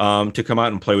 to come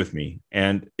out and play with me.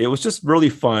 And it was just really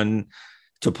fun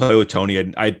to play with Tony.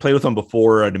 I'd played with him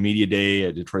before at a media day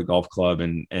at Detroit Golf Club,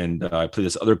 and I played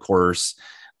this other course.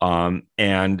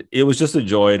 And it was just a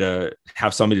joy to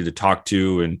have somebody to talk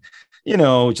to, and, you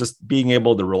know, just being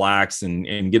able to relax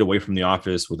and get away from the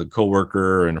office with a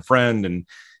coworker and a friend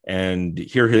and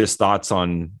hear his thoughts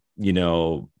on, you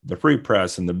know, the Free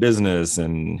Press and the business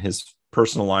and his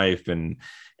personal life and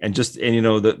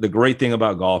the great thing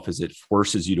about golf is it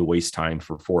forces you to waste time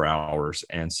for 4 hours.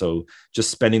 And so just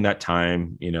spending that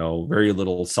time, very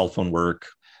little cell phone work,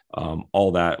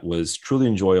 all that was truly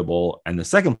enjoyable. And the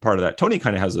second part of that, Tony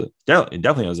kind of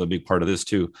definitely has a big part of this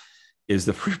too, is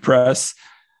the Free Press.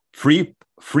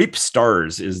 Freep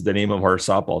Stars is the name of our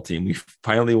softball team. We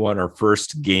finally won our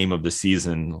first game of the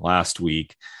season last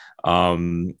week.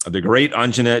 The great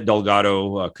Anjanette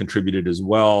Delgado contributed as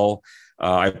well.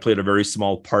 I played a very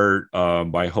small part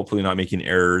by hopefully not making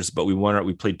errors, but we won.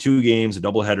 We played 2 games, a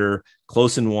doubleheader,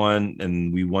 close in one,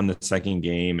 and we won the second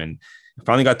game. And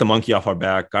finally got the monkey off our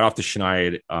back, got off the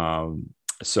schneid.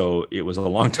 So it was a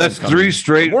long time. That's coming. 3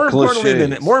 straight. More important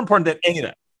than any of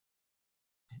that.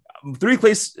 3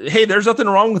 places. Hey, there's nothing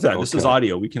wrong with that. Okay. This is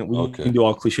audio. We can do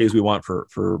all cliches we want for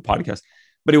podcasts.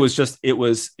 But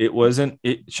it wasn't.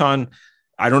 Sean,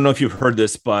 I don't know if you've heard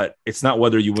this, but it's not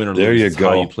whether you win or lose. It's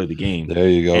how you play the game. There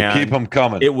you go. And keep them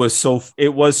coming. It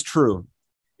was true.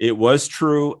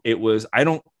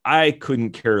 I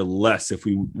couldn't care less if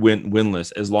we went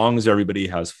winless as long as everybody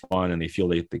has fun and they feel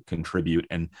they contribute.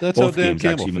 And that's both how Dan games,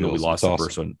 Campbell actually, even feels. though we lost the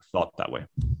first one, felt that way.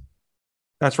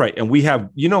 That's right. And we have,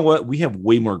 we have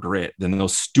way more grit than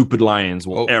those stupid Lions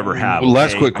will ever have. Well,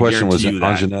 last quick question was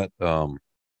Anjanette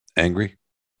angry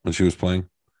when she was playing?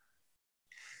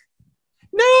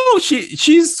 No,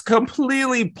 she's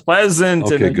completely pleasant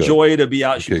and a joy to be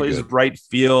out. She plays right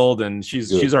field and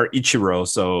she's our Ichiro,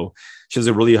 so she has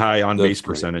a really high on base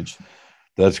percentage.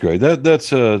 That's great. That's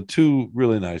 2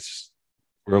 really nice,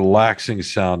 relaxing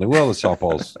sounding. Well, the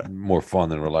softball's more fun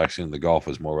than relaxing. The golf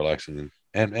is more relaxing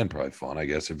and probably fun, I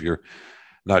guess, if you're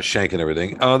not shanking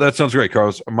everything. That sounds great,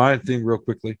 Carlos. My thing, real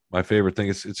quickly, my favorite thing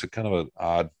is it's a kind of an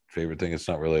odd favorite thing. It's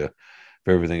not really a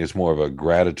favorite thing. It's more of a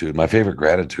gratitude. My favorite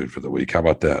gratitude for the week. How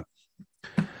about that?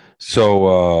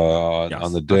 So yes,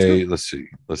 on the day, let's see.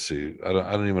 I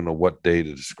don't even know what day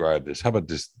to describe this. How about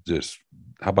this?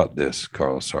 How about this,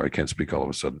 Carlos? Sorry, I can't speak all of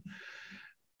a sudden.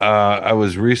 I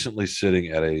was recently sitting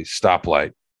at a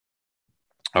stoplight.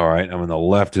 All right, I'm in the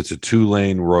left. It's a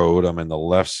 2-lane road. I'm in the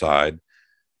left side,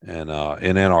 and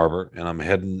in Ann Arbor, and I'm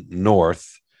heading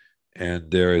north.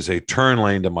 And there is a turn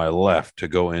lane to my left to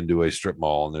go into a strip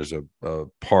mall, and there's a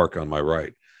park on my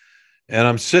right. And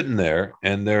I'm sitting there,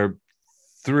 and there are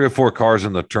 3 or 4 cars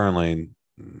in the turn lane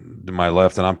to my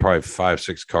left, and I'm probably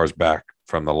 5-6 cars back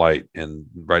from the light and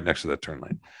right next to that turn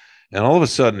lane. And all of a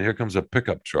sudden, here comes a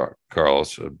pickup truck,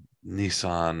 Carlos, a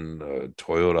Nissan,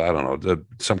 Toyota, I don't know,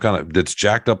 some kind of, that's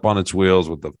jacked up on its wheels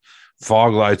with the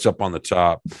fog lights up on the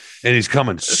top, and he's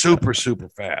coming super, super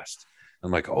fast.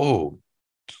 I'm like, oh,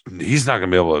 he's not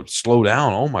going to be able to slow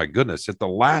down. Oh my goodness. At the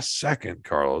last second,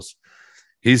 Carlos,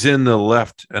 he's in the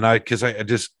left. And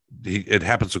it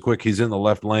happens so quick. He's in the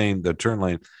left lane, the turn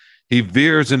lane. He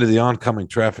veers into the oncoming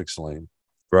traffic lane,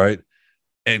 right?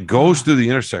 And goes through the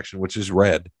intersection, which is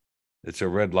red. It's a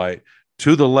red light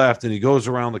to the left. And he goes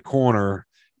around the corner,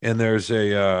 and there's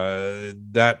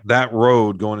that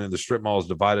road going into the strip mall is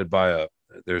divided by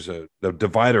there's a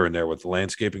divider in there with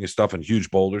landscaping and stuff and huge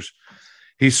boulders.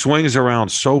 He swings around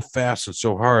so fast and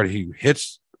so hard, he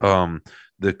hits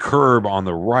the curb on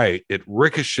the right. It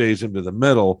ricochets him to the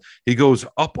middle. He goes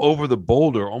up over the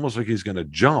boulder, almost like he's going to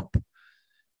jump.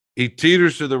 He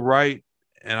teeters to the right,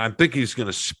 and I think he's going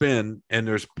to spin, and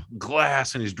there's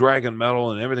glass, and he's dragging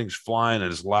metal, and everything's flying,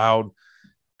 and it's loud,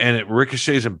 and it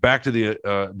ricochets him back to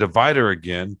the divider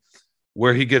again,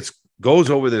 where he goes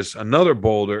over another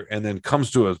boulder, and then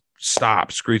comes to a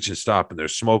screeching stop, and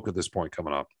there's smoke at this point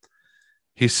coming up.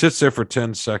 He sits there for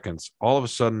 10 seconds. All of a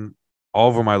sudden, all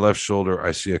over my left shoulder,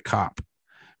 I see a cop.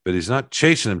 But he's not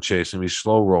chasing him. He's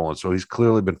slow rolling. So he's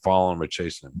clearly been following him or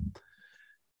chasing him.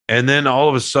 And then all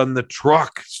of a sudden, the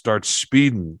truck starts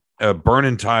speeding,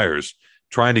 burning tires,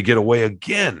 trying to get away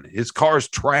again. His car's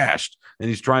trashed, and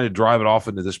he's trying to drive it off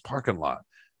into this parking lot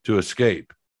to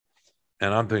escape.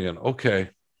 And I'm thinking,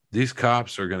 okay, these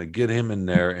cops are going to get him in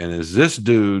there. And is this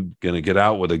dude going to get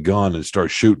out with a gun and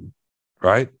start shooting?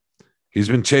 Right? He's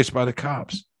been chased by the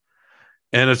cops.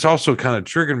 And it's also kind of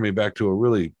triggered me back to a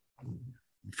really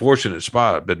fortunate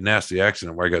spot, a bit nasty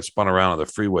accident where I got spun around on the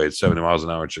freeway at 70 miles an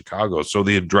hour in Chicago. So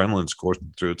the adrenaline's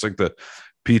coursing through. It's like the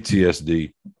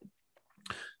PTSD.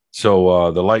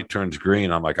 So the light turns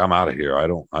green. I'm like, I'm out of here. I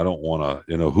don't want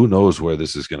to, who knows where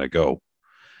this is going to go.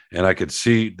 And I could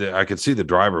see the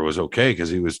driver was okay because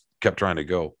he kept trying to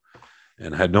go.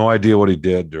 And had no idea what he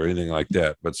did or anything like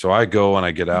that. But so I go and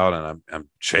I get out, and I'm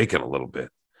shaking a little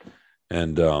bit.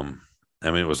 And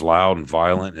it was loud and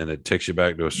violent, and it takes you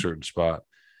back to a certain spot.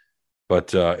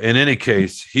 But in any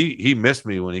case, he missed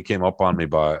me when he came up on me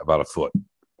by about a foot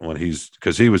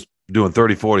because he was doing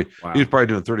 30, 40. Wow. He was probably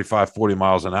doing 35, 40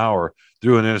 miles an hour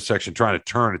through an intersection trying to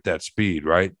turn at that speed,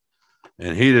 right?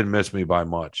 And he didn't miss me by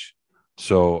much.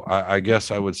 So I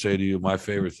guess I would say to you, my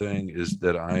favorite thing is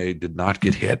that I did not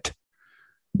get hit,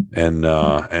 and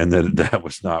that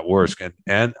was not worse.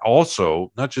 And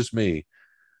also, not just me,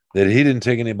 that he didn't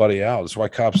take anybody out. That's why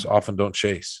cops often don't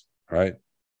chase, right?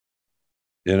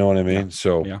 You know what I mean? Yeah.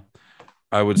 So Yeah.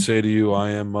 I would say to you,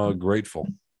 I am grateful.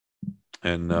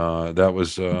 And that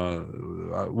was,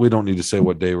 we don't need to say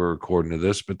what day we're recording to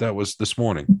this, but that was this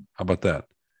morning. How about that?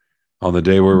 On the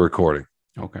day we're recording.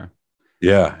 Okay.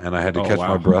 Yeah. And I had to catch wow.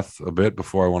 my breath a bit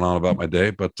before I went on about my day.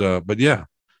 But yeah.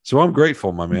 So I'm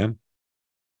grateful, my man.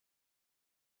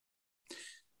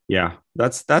 Yeah,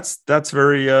 that's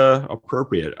very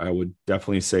appropriate. I would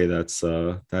definitely say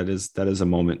that is a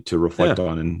moment to reflect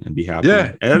on and be happy.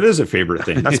 Yeah. And it is a favorite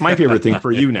thing. That's my favorite thing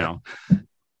for you now.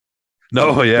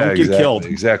 No, yeah, Don't get killed.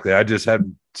 Exactly. I just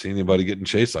hadn't seen anybody getting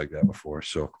chased like that before.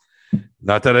 So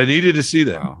not that I needed to see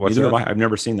that. Wow. What's Neither that? have I. I've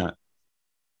never seen that.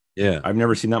 Yeah. I've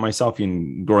never seen that myself.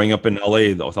 In growing up in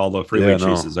LA with all the freeway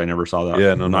chases, I never saw that.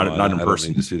 Yeah, not in I don't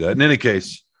person. need to see that. In any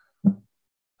case,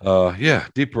 yeah,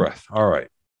 deep breath. All right.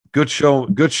 Good show,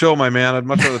 my man. I'd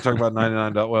much rather talk about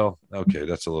 $99. Well, okay,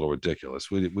 that's a little ridiculous.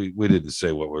 We didn't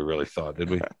say what we really thought, did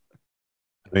we? I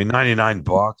mean, $99.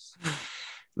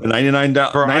 The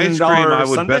 $99 for ice cream, I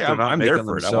would Sunday, bet they're not I'm making there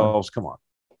for themselves. Come on.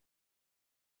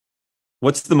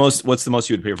 What's the most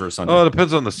you would pay for a Sunday? Oh, it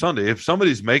depends on the Sunday. If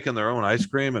somebody's making their own ice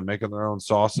cream and making their own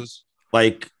sauces,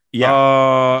 like,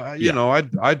 yeah, you know,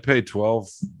 I'd pay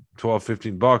 $12,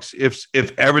 $15.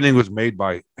 If everything was made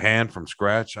by hand from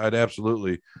scratch, I'd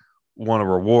absolutely want to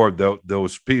reward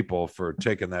those people for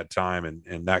taking that time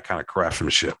and that kind of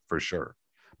craftsmanship for sure.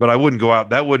 But I wouldn't go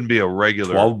out. That wouldn't be a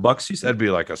regular $12. You said that'd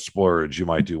be like a splurge you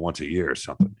might do once a year or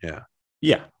something. Yeah.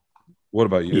 Yeah. What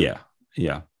about you? Yeah.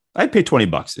 Yeah. I'd pay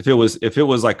 $20 if it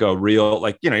was like a real,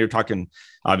 like, you know, you're talking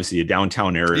obviously a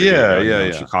downtown area,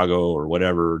 yeah. Chicago or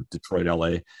whatever, Detroit,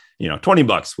 LA, you know,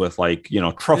 $20 with, like, you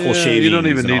know, truffle shavings. You don't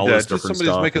even need that. Just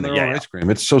somebody's making their own ice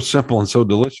cream. It's so simple and so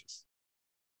delicious.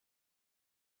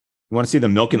 You want to see the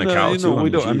milk in the cow? You know, we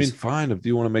don't. I mean, fine if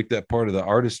you want to make that part of the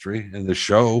artistry and the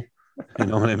show. You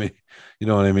know what I mean? You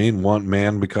know what I mean? One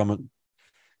man becoming.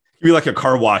 It'd be like a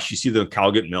car wash. You see the cow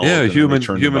get milk. Yeah, human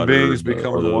beings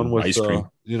becoming one with ice cream.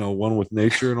 One with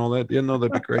nature and all that. Yeah, no,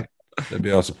 that'd be great. That'd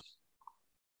be awesome.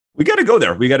 We got to go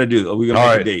there. We got to do. We're gonna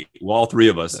make a date. Well, all three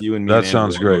of us, you and me. That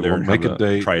sounds great. We'll make a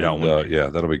date. Try it out. Yeah,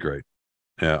 that'll be great.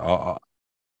 Yeah, I'll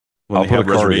put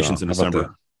reservations in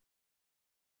December.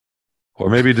 Or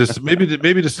maybe just a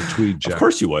tweed jacket. Of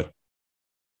course you would.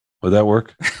 Would that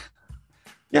work?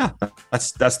 Yeah,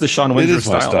 that's the Sean Windsor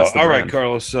style. All right,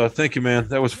 Carlos. Thank you, man.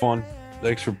 That was fun.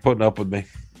 Thanks for putting up with me.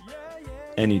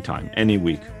 Anytime, any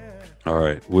week. All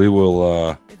right, we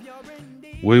will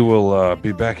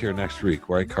be back here next week,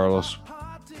 right, Carlos?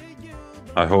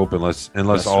 I hope, unless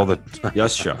yes, all the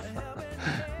yes, sure.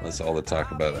 Unless all the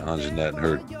talk about Anjanette and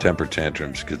her temper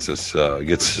tantrums gets us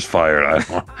fired.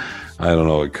 I don't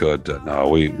know. It could. No,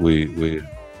 we.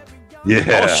 Yeah,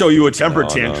 I'll show you a temper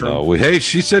tantrum. No. Hey,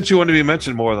 she said she wanted to be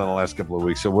mentioned more than the last couple of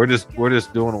weeks, so we're just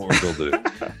doing what we're told to do.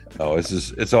 Oh,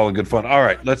 it's all in good fun. All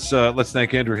right, let's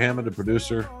thank Andrew Hammond, the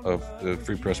producer of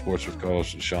Free Press Sports with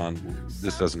Carlos and Sean.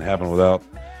 This doesn't happen without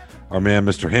our man,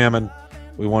 Mr. Hammond.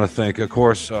 We want to thank, of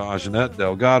course, Jeanette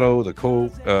Delgado, the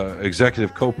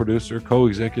co-executive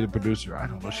producer. I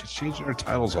don't know. She's changing her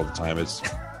titles all the time. It's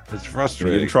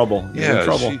frustrating. You're in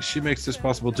trouble. She makes this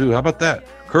possible too. How about that?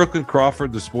 Kirkland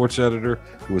Crawford, the sports editor,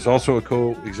 who is also a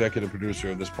co-executive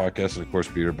producer of this podcast, and of course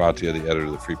Peter Bhatia, the editor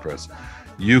of the Free Press.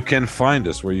 You can find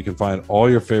us where you can find all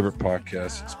your favorite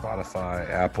podcasts: Spotify,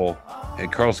 Apple.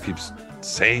 And Carlos keeps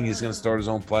saying he's going to start his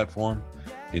own platform.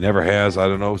 He never has. I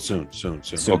don't know. Soon.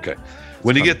 Okay.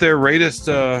 When you get there, rate us.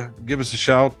 Give us a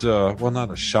shout. Well,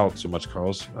 not a shout so much,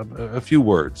 Carlos. A few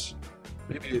words.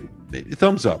 Maybe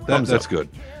thumbs up. That's good.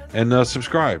 And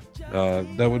subscribe.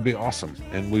 That would be awesome.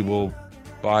 And we will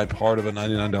buy part of a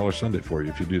 $99 Sunday for you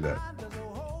if you do that.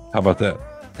 How about that?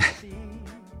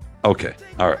 Okay.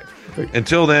 All right.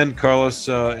 Until then, Carlos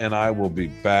and I will be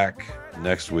back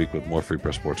next week with more Free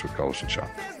Press Sports with Carlos and Sean.